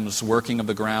Adam's working of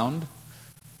the ground.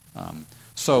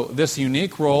 So this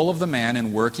unique role of the man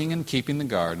in working and keeping the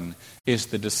garden is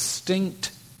the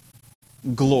distinct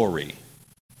glory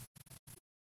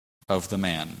of the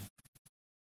man.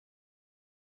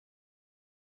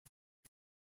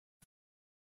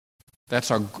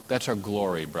 That's our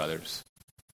glory, brothers.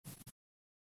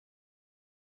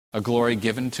 A glory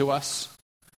given to us,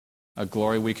 a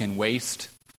glory we can waste,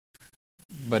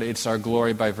 but it's our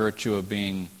glory by virtue of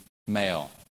being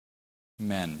male,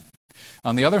 men.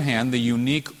 On the other hand, the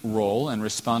unique role and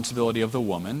responsibility of the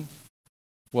woman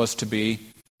was to be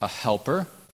a helper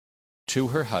to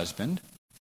her husband,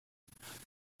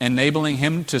 enabling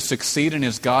him to succeed in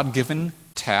his God-given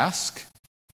task.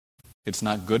 It's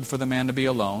not good for the man to be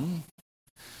alone.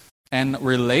 and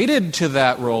related to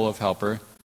that role of helper,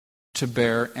 to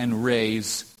bear and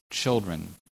raise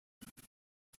children.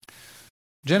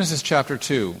 Genesis chapter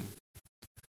 2.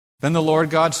 Then the Lord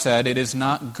God said, "It is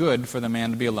not good for the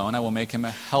man to be alone. I will make him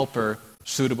a helper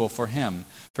suitable for him."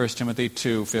 1 Timothy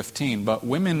 2:15. But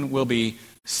women will be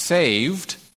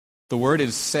saved. The word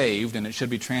is saved, and it should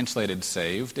be translated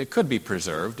saved. It could be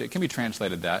preserved. It can be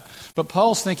translated that. But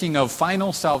Paul's thinking of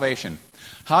final salvation.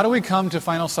 How do we come to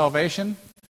final salvation?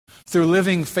 Through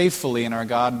living faithfully in our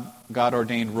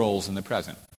God-ordained roles in the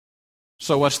present.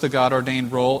 So what's the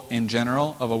God-ordained role in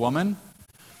general of a woman?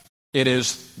 It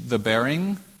is the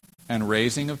bearing and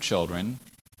raising of children,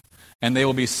 and they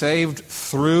will be saved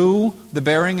through the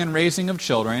bearing and raising of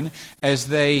children as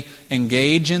they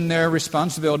engage in their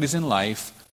responsibilities in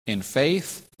life in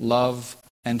faith, love,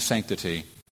 and sanctity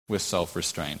with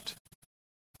self-restraint.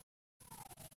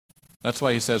 That's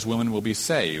why he says women will be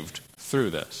saved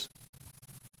through this.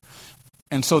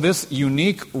 And so this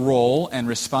unique role and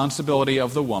responsibility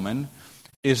of the woman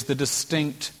is the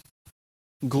distinct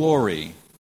glory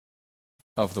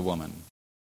of the woman.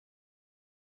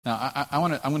 Now,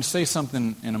 I'm going to say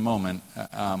something in a moment,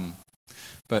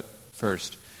 but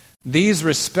first, these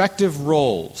respective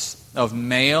roles of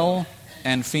male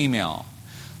and female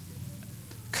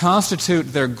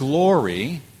constitute their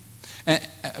glory,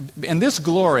 and this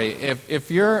glory,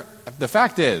 the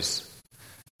fact is,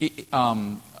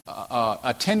 a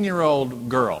 10-year-old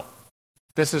girl,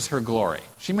 this is her glory.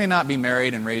 She may not be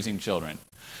married and raising children,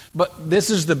 but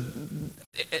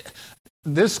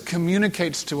this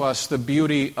communicates to us the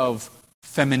beauty of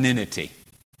femininity,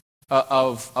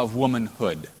 of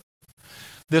womanhood.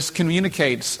 This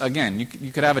communicates, again,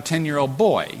 you could have a 10-year-old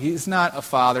boy. He's not a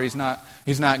father. He's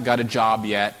not got a job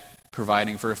yet,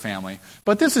 providing for a family.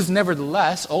 But this is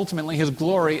nevertheless, ultimately, his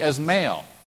glory as male.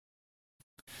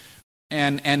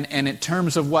 And in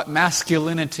terms of what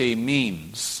masculinity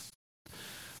means.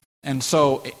 And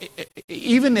so,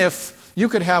 even if you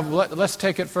could have, let's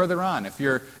take it further on. If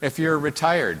you're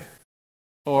retired,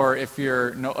 or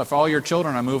if all your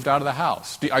children are moved out of the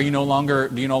house, do you no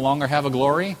longer have a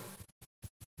glory?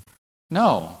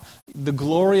 No, the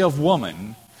glory of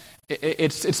woman,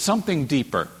 it's something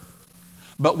deeper.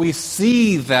 But we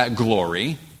see that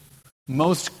glory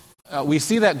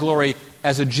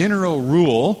as a general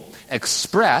rule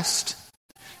expressed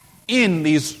in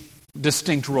these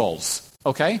distinct roles.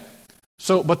 Okay?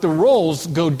 So, but the roles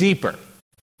go deeper.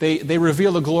 They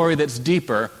reveal a glory that's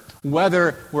deeper,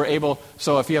 whether we're able.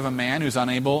 So if you have a man who's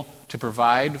unable to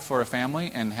provide for a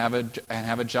family and have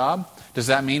a job, does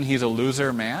that mean he's a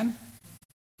loser man?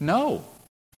 No.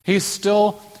 He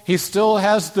still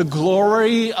has the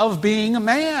glory of being a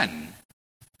man.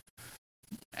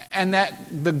 And that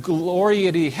the glory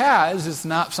that he has is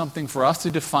not something for us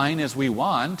to define as we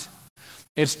want.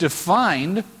 It's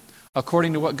defined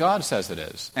according to what God says it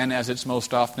is, and as it's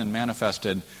most often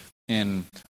manifested in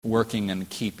working and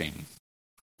keeping.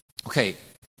 Okay,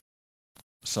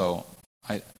 so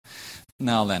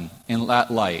now then, in that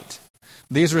light,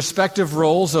 these respective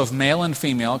roles of male and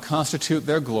female constitute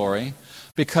their glory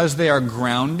because they are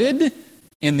grounded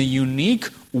in the unique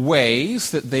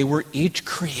ways that they were each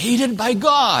created by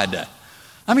God.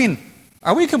 I mean,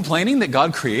 are we complaining that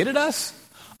God created us?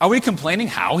 Are we complaining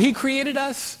how He created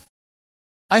us?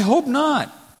 I hope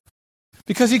not.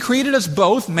 Because He created us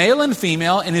both, male and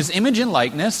female, in His image and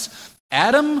likeness.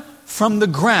 Adam from the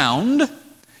ground,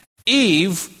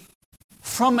 Eve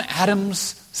from Adam's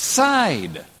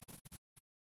side.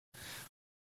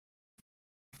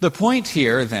 The point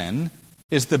here, then,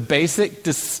 is the basic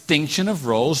distinction of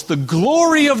roles, the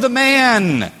glory of the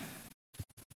man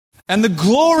and the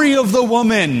glory of the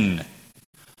woman,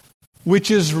 which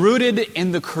is rooted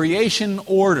in the creation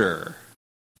order.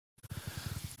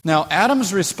 Now,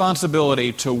 Adam's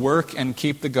responsibility to work and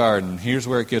keep the garden, here's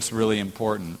where it gets really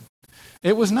important.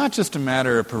 It was not just a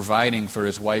matter of providing for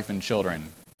his wife and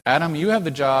children. Adam, you have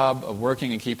the job of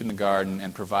working and keeping the garden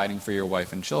and providing for your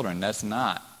wife and children. That's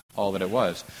not all that it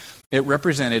was. It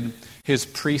represented his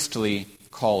priestly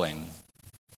calling.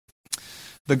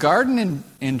 The garden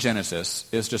in Genesis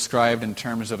is described in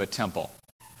terms of a temple.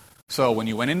 So when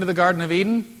you went into the Garden of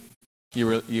Eden, you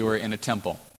were in a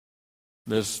temple.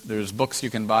 There's books you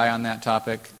can buy on that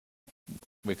topic.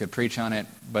 We could preach on it,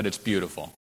 but it's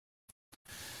beautiful.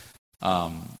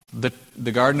 The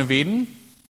Garden of Eden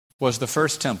was the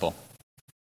first temple.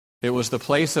 It was the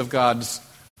place of God's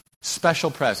special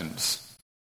presence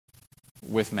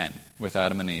with men, with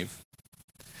Adam and Eve.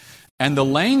 And the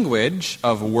language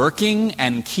of working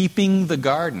and keeping the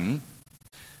garden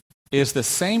is the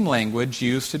same language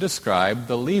used to describe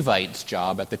the Levite's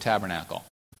job at the tabernacle.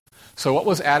 So what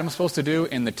was Adam supposed to do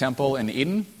in the temple in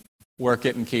Eden? Work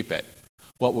it and keep it.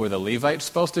 What were the Levites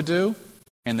supposed to do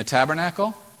in the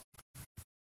tabernacle?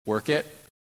 Work it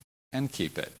and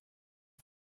keep it.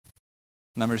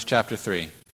 Numbers chapter 3.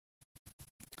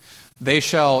 They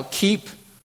shall keep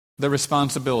the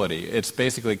responsibility. It's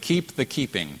basically keep the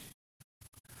keeping.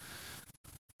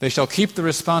 They shall keep the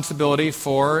responsibility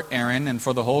for Aaron and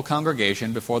for the whole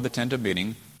congregation before the tent of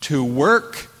meeting to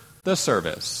work the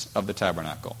service of the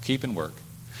tabernacle. Keep and work.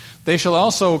 They shall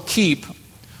also keep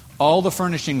all the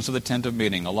furnishings of the tent of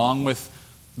meeting, along with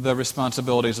the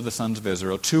responsibilities of the sons of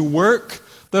Israel, to work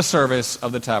the service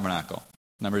of the tabernacle.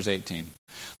 Numbers 18.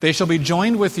 They shall be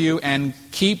joined with you and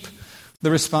keep the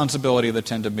responsibility of the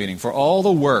tent of meeting for all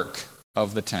the work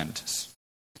of the tent.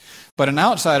 But an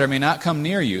outsider may not come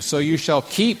near you, so you shall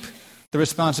keep the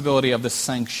responsibility of the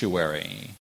sanctuary.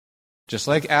 Just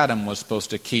like Adam was supposed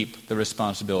to keep the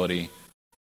responsibility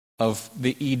of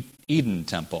the Eden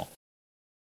temple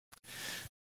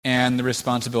and the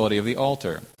responsibility of the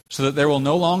altar, so that there will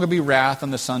no longer be wrath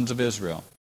on the sons of Israel.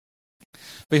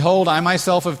 Behold, I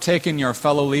myself have taken your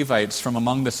fellow Levites from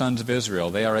among the sons of Israel.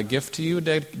 They are a gift to you,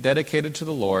 dedicated to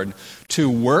the Lord, to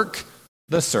work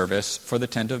the service for the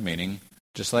tent of meeting,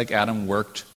 just like Adam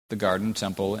worked the garden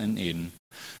temple in Eden.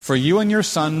 For you and your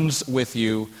sons with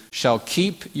you shall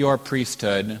keep your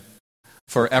priesthood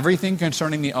for everything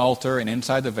concerning the altar and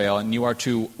inside the veil, and you are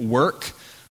to work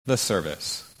the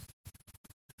service.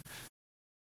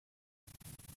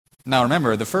 Now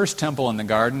remember, the first temple in the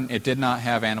garden, it did not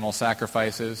have animal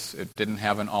sacrifices. It didn't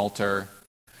have an altar.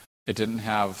 It didn't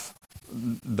have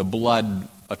the blood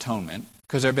atonement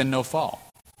because there had been no fall.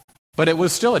 But it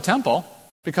was still a temple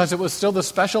because it was still the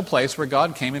special place where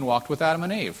God came and walked with Adam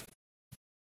and Eve.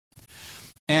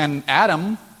 And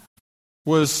Adam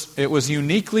was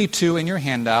uniquely to, in your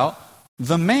handout,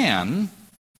 the man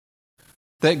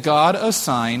that God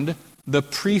assigned the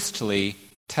priestly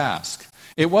task.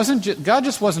 It wasn't God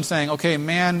just wasn't saying, okay,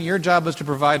 man, your job is to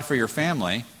provide for your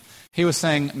family. He was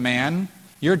saying, man,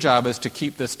 your job is to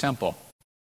keep this temple.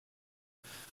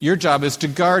 Your job is to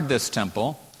guard this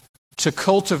temple, to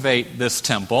cultivate this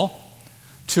temple,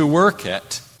 to work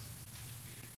it.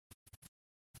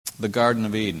 The Garden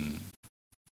of Eden.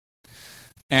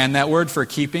 And that word for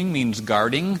keeping means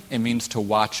guarding. It means to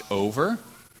watch over.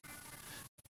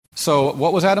 So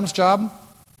what was Adam's job?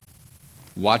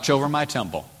 Watch over my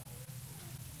temple.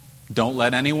 Don't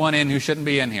let anyone in who shouldn't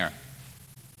be in here.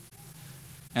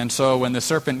 And so when the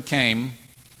serpent came,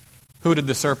 who did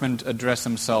the serpent address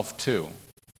himself to?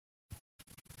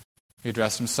 He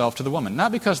addressed himself to the woman.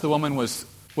 Not because the woman was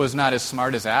not as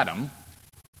smart as Adam.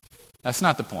 That's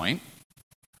not the point.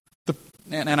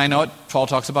 And I know Paul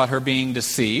talks about her being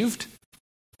deceived.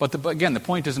 But again, the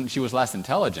point isn't she was less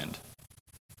intelligent.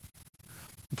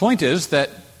 The point is that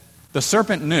the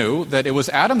serpent knew that it was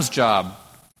Adam's job.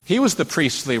 He was the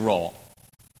priestly role.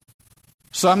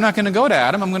 So I'm not going to go to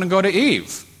Adam, I'm going to go to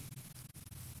Eve.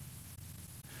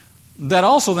 That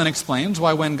also then explains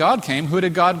why when God came, who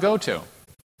did God go to?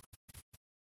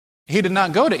 He did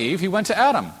not go to Eve, he went to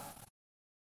Adam.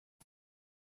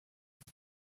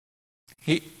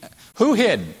 Who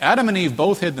hid? Adam and Eve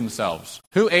both hid themselves.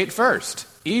 Who ate first?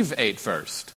 Eve ate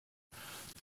first.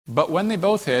 But when they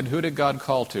both hid, who did God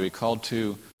call to? He called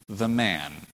to the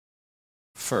man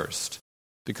first,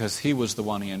 because he was the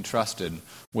one he entrusted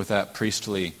with that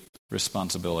priestly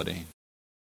responsibility.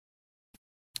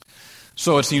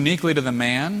 So it's uniquely to the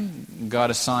man.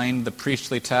 God assigned the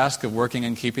priestly task of working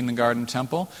and keeping the garden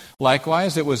temple.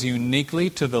 Likewise, it was uniquely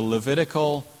to the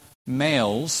Levitical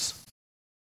males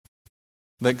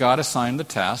that God assigned the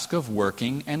task of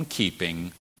working and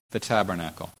keeping the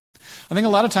tabernacle. I think a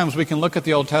lot of times we can look at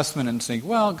the Old Testament and think,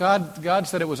 well, God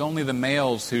said it was only the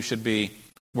males who should be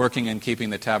working and keeping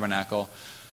the tabernacle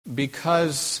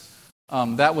because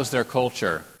that was their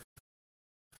culture.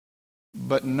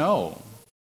 But no,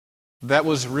 that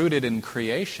was rooted in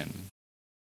creation.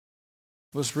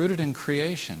 It was rooted in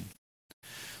creation.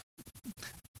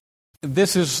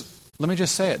 This is, let me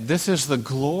just say it, this is the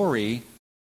glory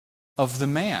of the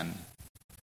man.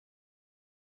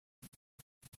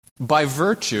 By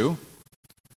virtue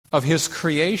of his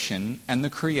creation and the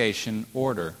creation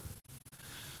order.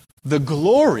 The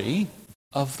glory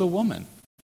of the woman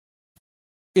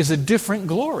is a different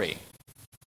glory.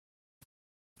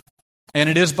 And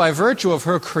it is by virtue of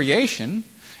her creation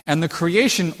and the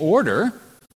creation order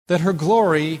that her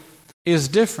glory is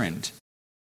different.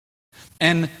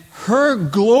 And her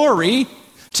glory,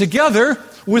 together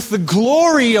with the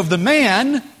glory of the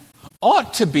man,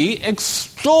 ought to be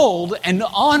extolled and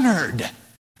honored.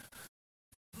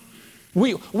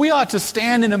 We ought to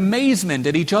stand in amazement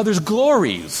at each other's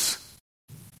glories.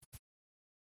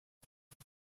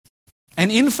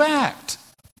 And in fact,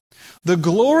 the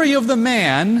glory of the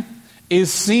man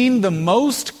is seen the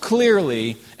most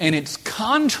clearly in its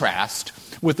contrast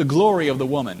with the glory of the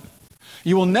woman.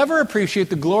 You will never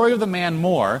appreciate the glory of the man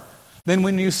more than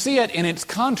when you see it in its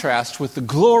contrast with the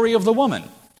glory of the woman.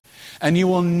 And you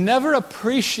will never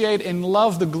appreciate and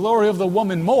love the glory of the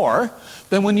woman more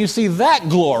than when you see that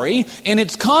glory in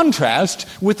its contrast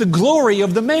with the glory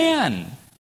of the man.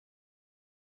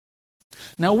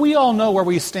 Now, we all know where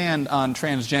we stand on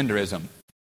transgenderism.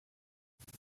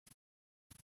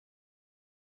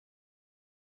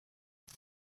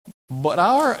 But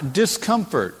our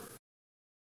discomfort,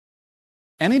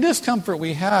 any discomfort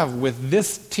we have with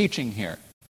this teaching here,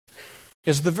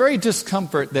 is the very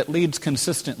discomfort that leads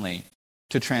consistently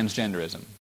to transgenderism.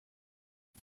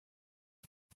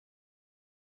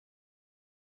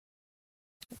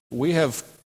 We have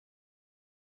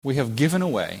given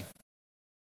away,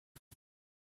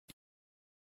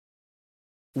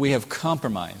 we have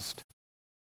compromised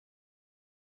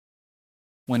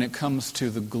when it comes to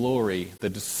the glory, the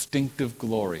distinctive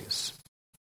glories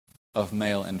of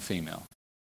male and female.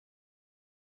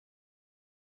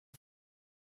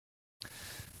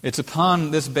 It's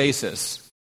upon this basis,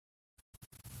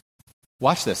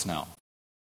 watch this now,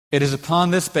 it is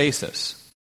upon this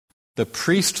basis, the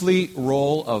priestly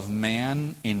role of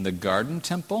man in the garden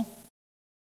temple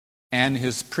and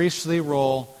his priestly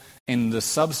role in the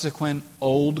subsequent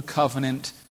Old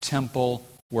Covenant temple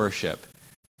worship.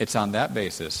 It's on that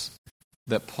basis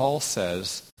that Paul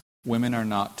says women are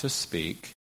not to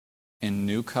speak in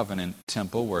New Covenant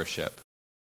temple worship,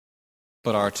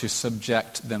 but are to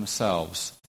subject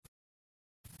themselves,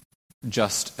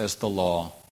 just as the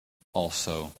law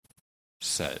also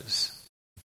says.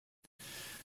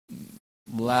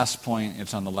 Last point,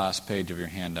 it's on the last page of your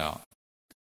handout.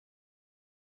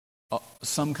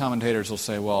 Some commentators will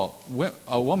say, well,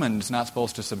 a woman's not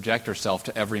supposed to subject herself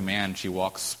to every man she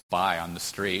walks by on the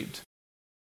street.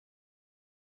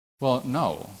 Well,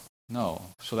 no.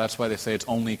 So that's why they say it's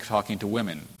only talking to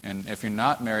women. And if you're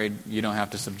not married, you don't have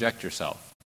to subject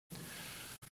yourself.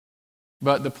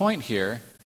 But the point here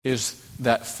is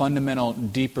that fundamental,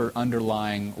 deeper,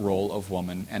 underlying role of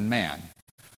woman and man,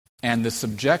 and the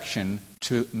subjection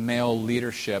to male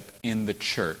leadership in the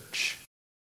church.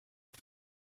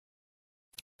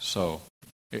 So,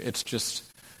 it's just,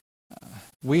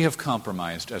 we have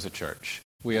compromised as a church.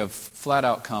 We have flat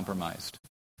out compromised.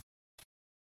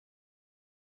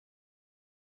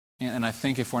 And I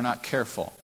think if we're not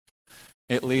careful,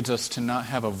 it leads us to not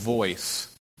have a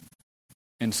voice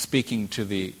in speaking to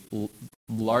the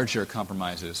larger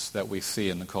compromises that we see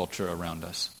in the culture around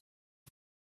us.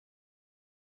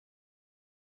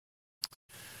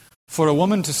 For a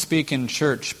woman to speak in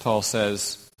church, Paul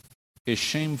says, is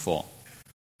shameful.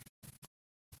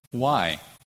 Why?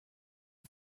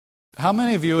 How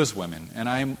many of you as women,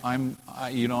 and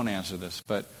you don't answer this,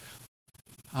 but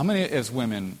how many as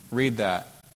women read that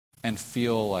and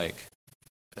feel like,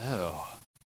 oh?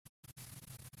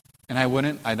 And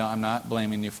I'm not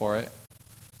blaming you for it.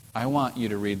 I want you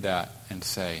to read that and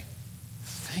say,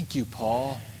 thank you,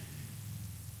 Paul.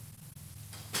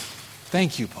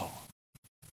 Thank you, Paul.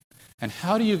 And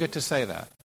how do you get to say that?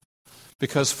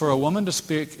 Because for a woman to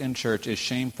speak in church is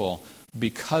shameful.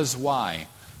 Because why?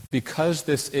 Because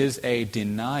this is a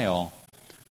denial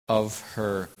of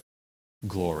her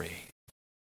glory.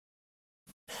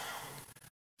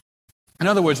 In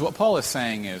other words, what Paul is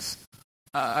saying is,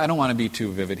 I don't want to be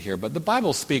too vivid here, but the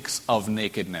Bible speaks of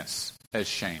nakedness as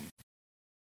shame.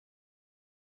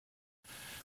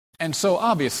 And so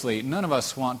obviously, none of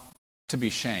us want to be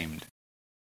shamed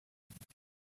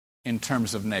in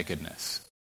terms of nakedness.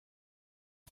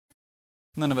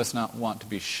 None of us not want to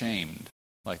be shamed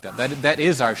like that. That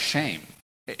is our shame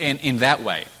in that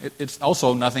way. It's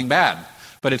also nothing bad,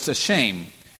 but it's a shame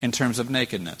in terms of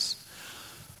nakedness.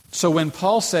 So when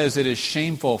Paul says it is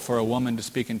shameful for a woman to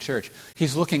speak in church,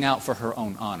 he's looking out for her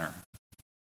own honor.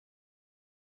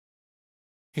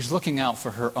 He's looking out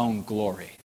for her own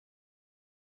glory.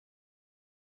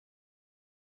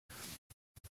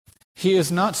 He is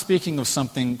not speaking of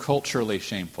something culturally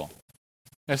shameful.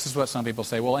 This is what some people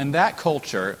say. Well, in that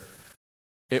culture,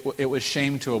 it was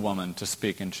shame to a woman to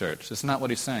speak in church. That's not what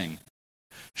he's saying.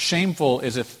 Shameful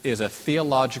is a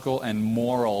theological and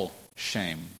moral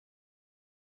shame,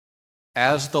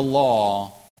 as the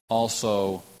law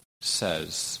also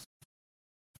says.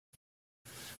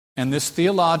 And this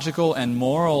theological and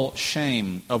moral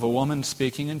shame of a woman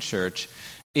speaking in church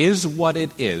is what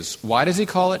it is. Why does he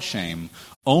call it shame?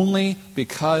 Only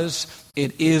because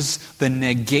it is the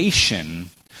negation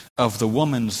of the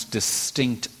woman's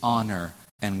distinct honor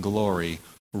and glory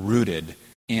rooted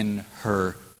in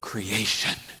her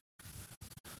creation.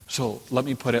 So let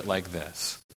me put it like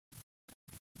this.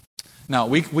 Now,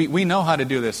 we know how to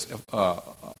do this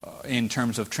in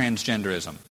terms of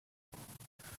transgenderism.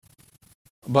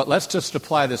 But let's just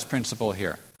apply this principle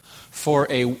here. For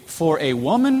a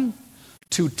woman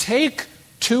to take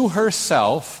to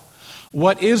herself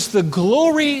what is the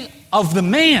glory of the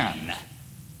man,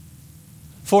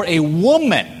 for a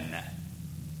woman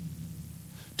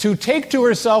to take to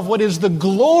herself what is the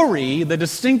glory, the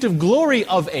distinctive glory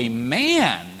of a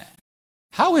man,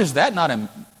 how is that not,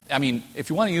 if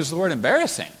you want to use the word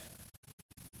embarrassing,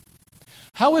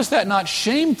 how is that not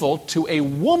shameful to a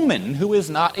woman who is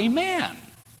not a man?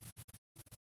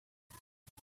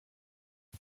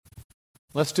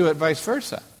 Let's do it vice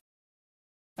versa.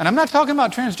 And I'm not talking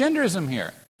about transgenderism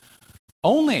here.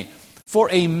 Only for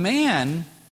a man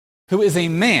who is a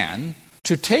man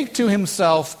to take to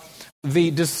himself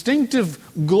the distinctive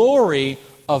glory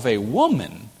of a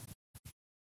woman,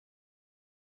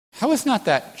 how is not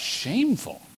that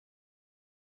shameful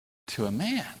to a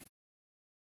man?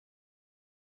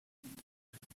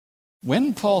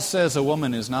 When Paul says a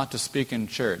woman is not to speak in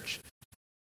church,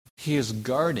 he is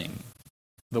guarding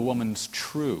the woman's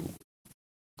true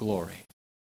glory.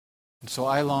 And so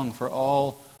I long for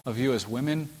all of you as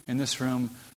women in this room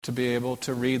to be able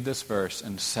to read this verse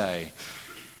and say,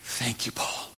 thank you,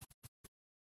 Paul.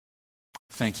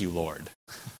 Thank you, Lord.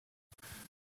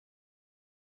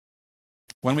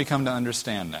 When we come to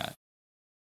understand that,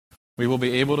 we will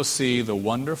be able to see the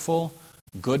wonderful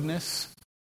goodness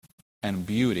and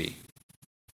beauty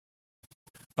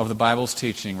of the Bible's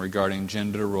teaching regarding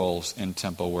gender roles in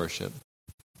temple worship.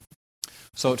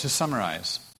 So to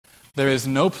summarize, there is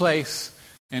no place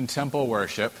in temple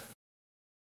worship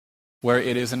where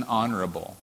it is an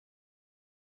honorable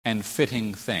and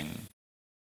fitting thing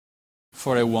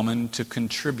for a woman to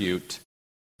contribute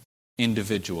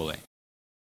individually.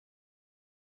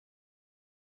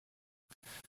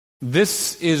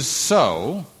 This is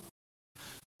so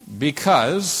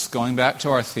because, going back to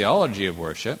our theology of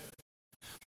worship,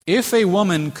 if a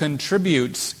woman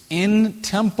contributes in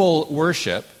temple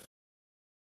worship,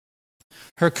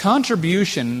 her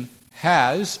contribution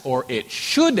has, or it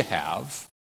should have,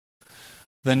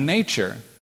 the nature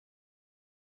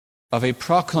of a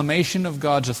proclamation of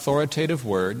God's authoritative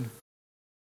word,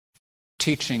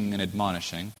 teaching and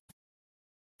admonishing,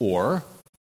 or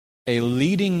a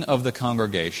leading of the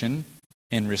congregation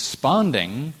in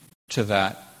responding to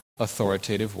that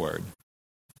authoritative word.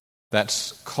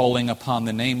 That's calling upon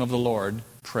the name of the Lord,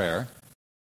 prayer,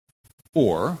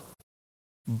 or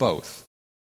both.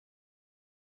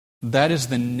 That is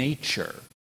the nature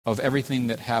of everything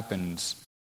that happens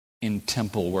in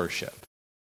temple worship.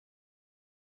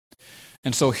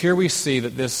 And so here we see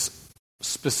that this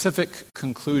specific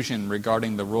conclusion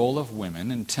regarding the role of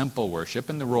women in temple worship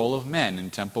and the role of men in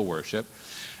temple worship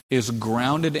is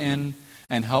grounded in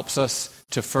and helps us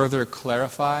to further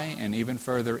clarify and even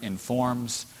further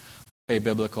informs a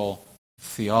biblical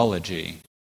theology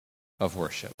of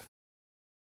worship.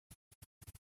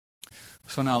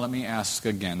 So now let me ask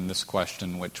again this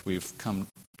question, which we've come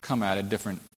at at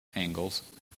different angles.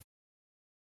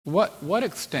 To what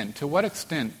extent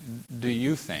do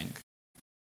you think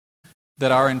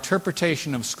that our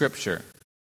interpretation of Scripture,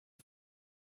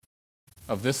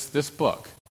 of this book,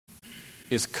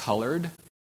 is colored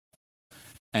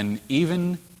and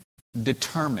even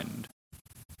determined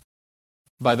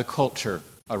by the culture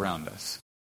around us?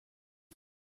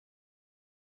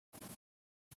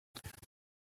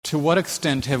 To what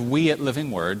extent have we at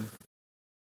Living Word,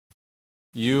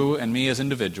 you and me as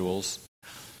individuals,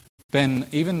 been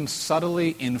even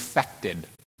subtly infected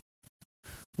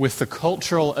with the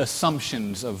cultural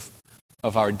assumptions of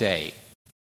our day?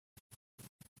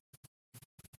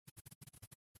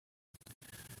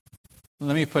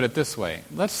 Let me put it this way.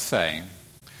 Let's say,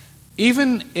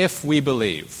 even if we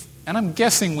believe, and I'm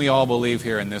guessing we all believe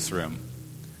here in this room,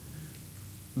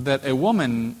 that a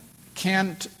woman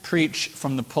can't preach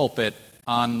from the pulpit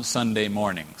on Sunday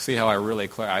morning. See how I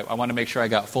want to make sure I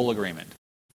got full agreement,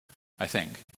 I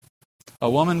think. A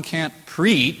woman can't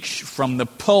preach from the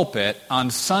pulpit on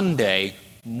Sunday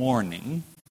morning.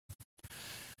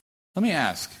 Let me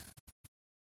ask,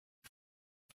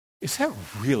 is that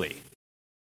really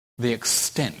the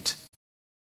extent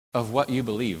of what you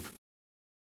believe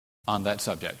on that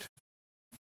subject?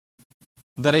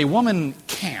 That a woman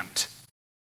can't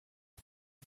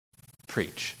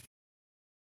preach?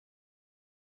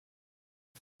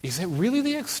 Is it really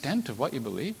the extent of what you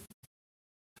believe?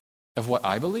 Of what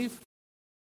I believe?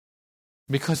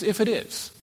 Because if it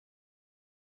is,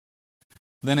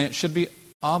 then it should be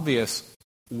obvious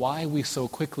why we so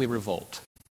quickly revolt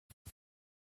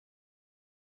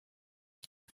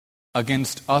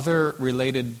against other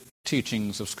related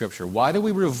teachings of Scripture. Why do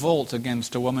we revolt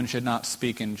against a woman should not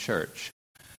speak in church?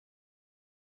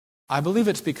 I believe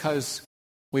it's because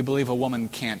we believe a woman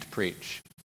can't preach.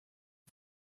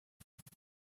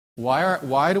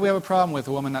 Why do we have a problem with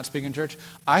a woman not speaking in church?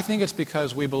 I think it's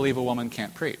because we believe a woman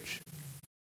can't preach.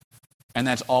 And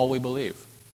that's all we believe.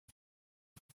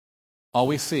 All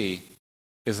we see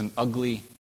is an ugly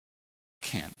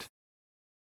can't.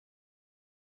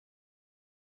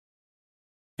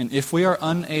 And if we are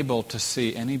unable to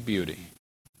see any beauty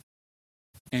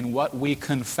in what we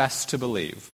confess to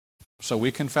believe, so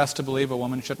we confess to believe a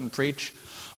woman shouldn't preach,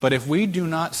 but if we do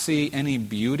not see any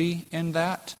beauty in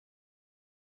that,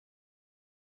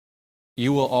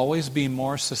 you will always be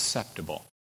more susceptible,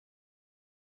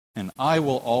 and I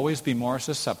will always be more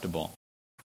susceptible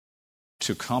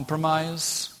to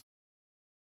compromise,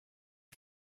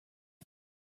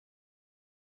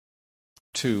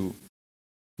 to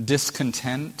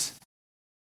discontent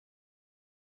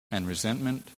and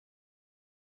resentment,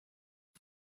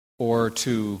 or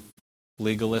to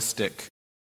legalistic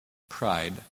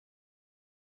pride.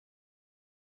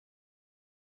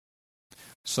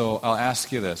 So I'll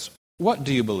ask you this. What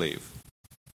do you believe?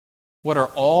 What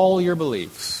are all your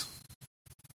beliefs?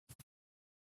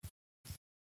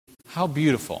 How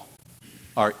beautiful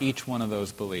are each one of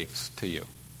those beliefs to you?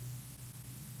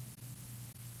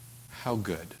 How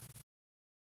good?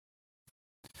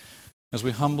 As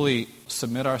we humbly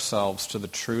submit ourselves to the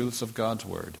truths of God's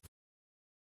Word,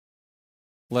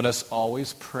 let us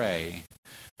always pray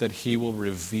that He will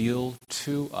reveal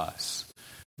to us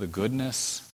the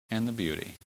goodness and the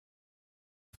beauty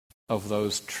of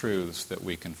those truths that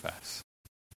we confess.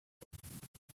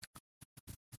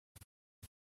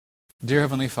 Dear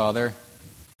Heavenly Father,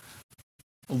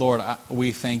 Lord,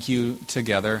 we thank you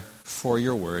together for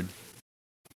your word.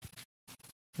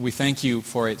 We thank you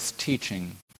for its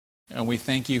teaching, and we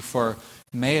thank you for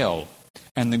male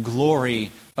and the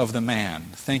glory of the man.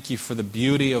 Thank you for the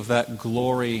beauty of that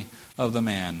glory of the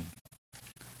man.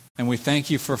 And we thank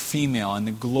you for female and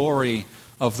the glory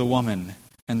of the woman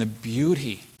and the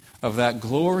beauty of that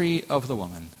glory of the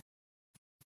woman.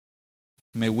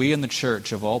 May we in the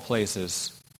church of all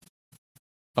places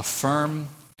affirm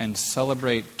and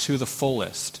celebrate to the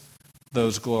fullest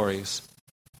those glories.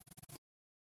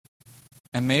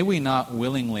 And may we not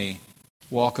willingly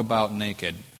walk about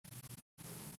naked.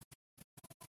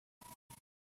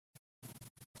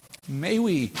 May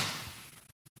we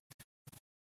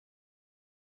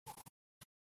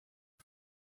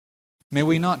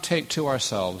not take to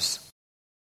ourselves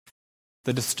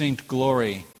the distinct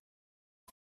glory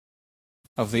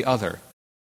of the other,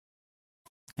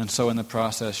 and so in the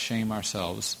process shame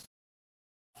ourselves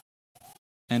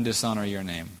and dishonor your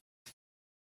name.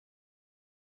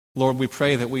 Lord, we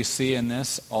pray that we see in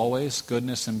this always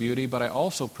goodness and beauty, but I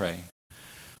also pray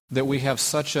that we have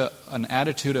such an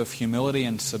attitude of humility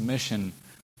and submission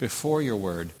before your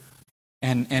word,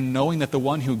 and knowing that the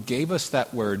one who gave us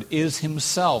that word is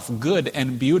himself good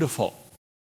and beautiful.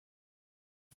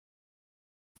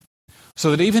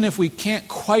 So that even if we can't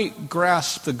quite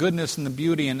grasp the goodness and the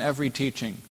beauty in every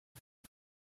teaching,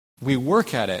 we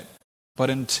work at it, but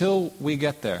until we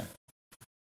get there,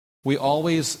 we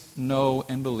always know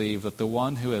and believe that the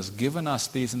one who has given us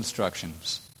these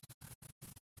instructions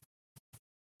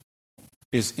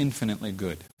is infinitely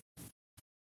good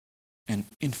and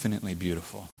infinitely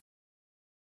beautiful.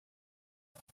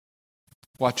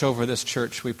 Watch over this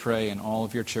church, we pray, and all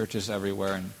of your churches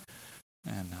everywhere.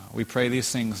 And we pray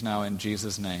these things now in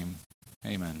Jesus' name.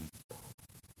 Amen.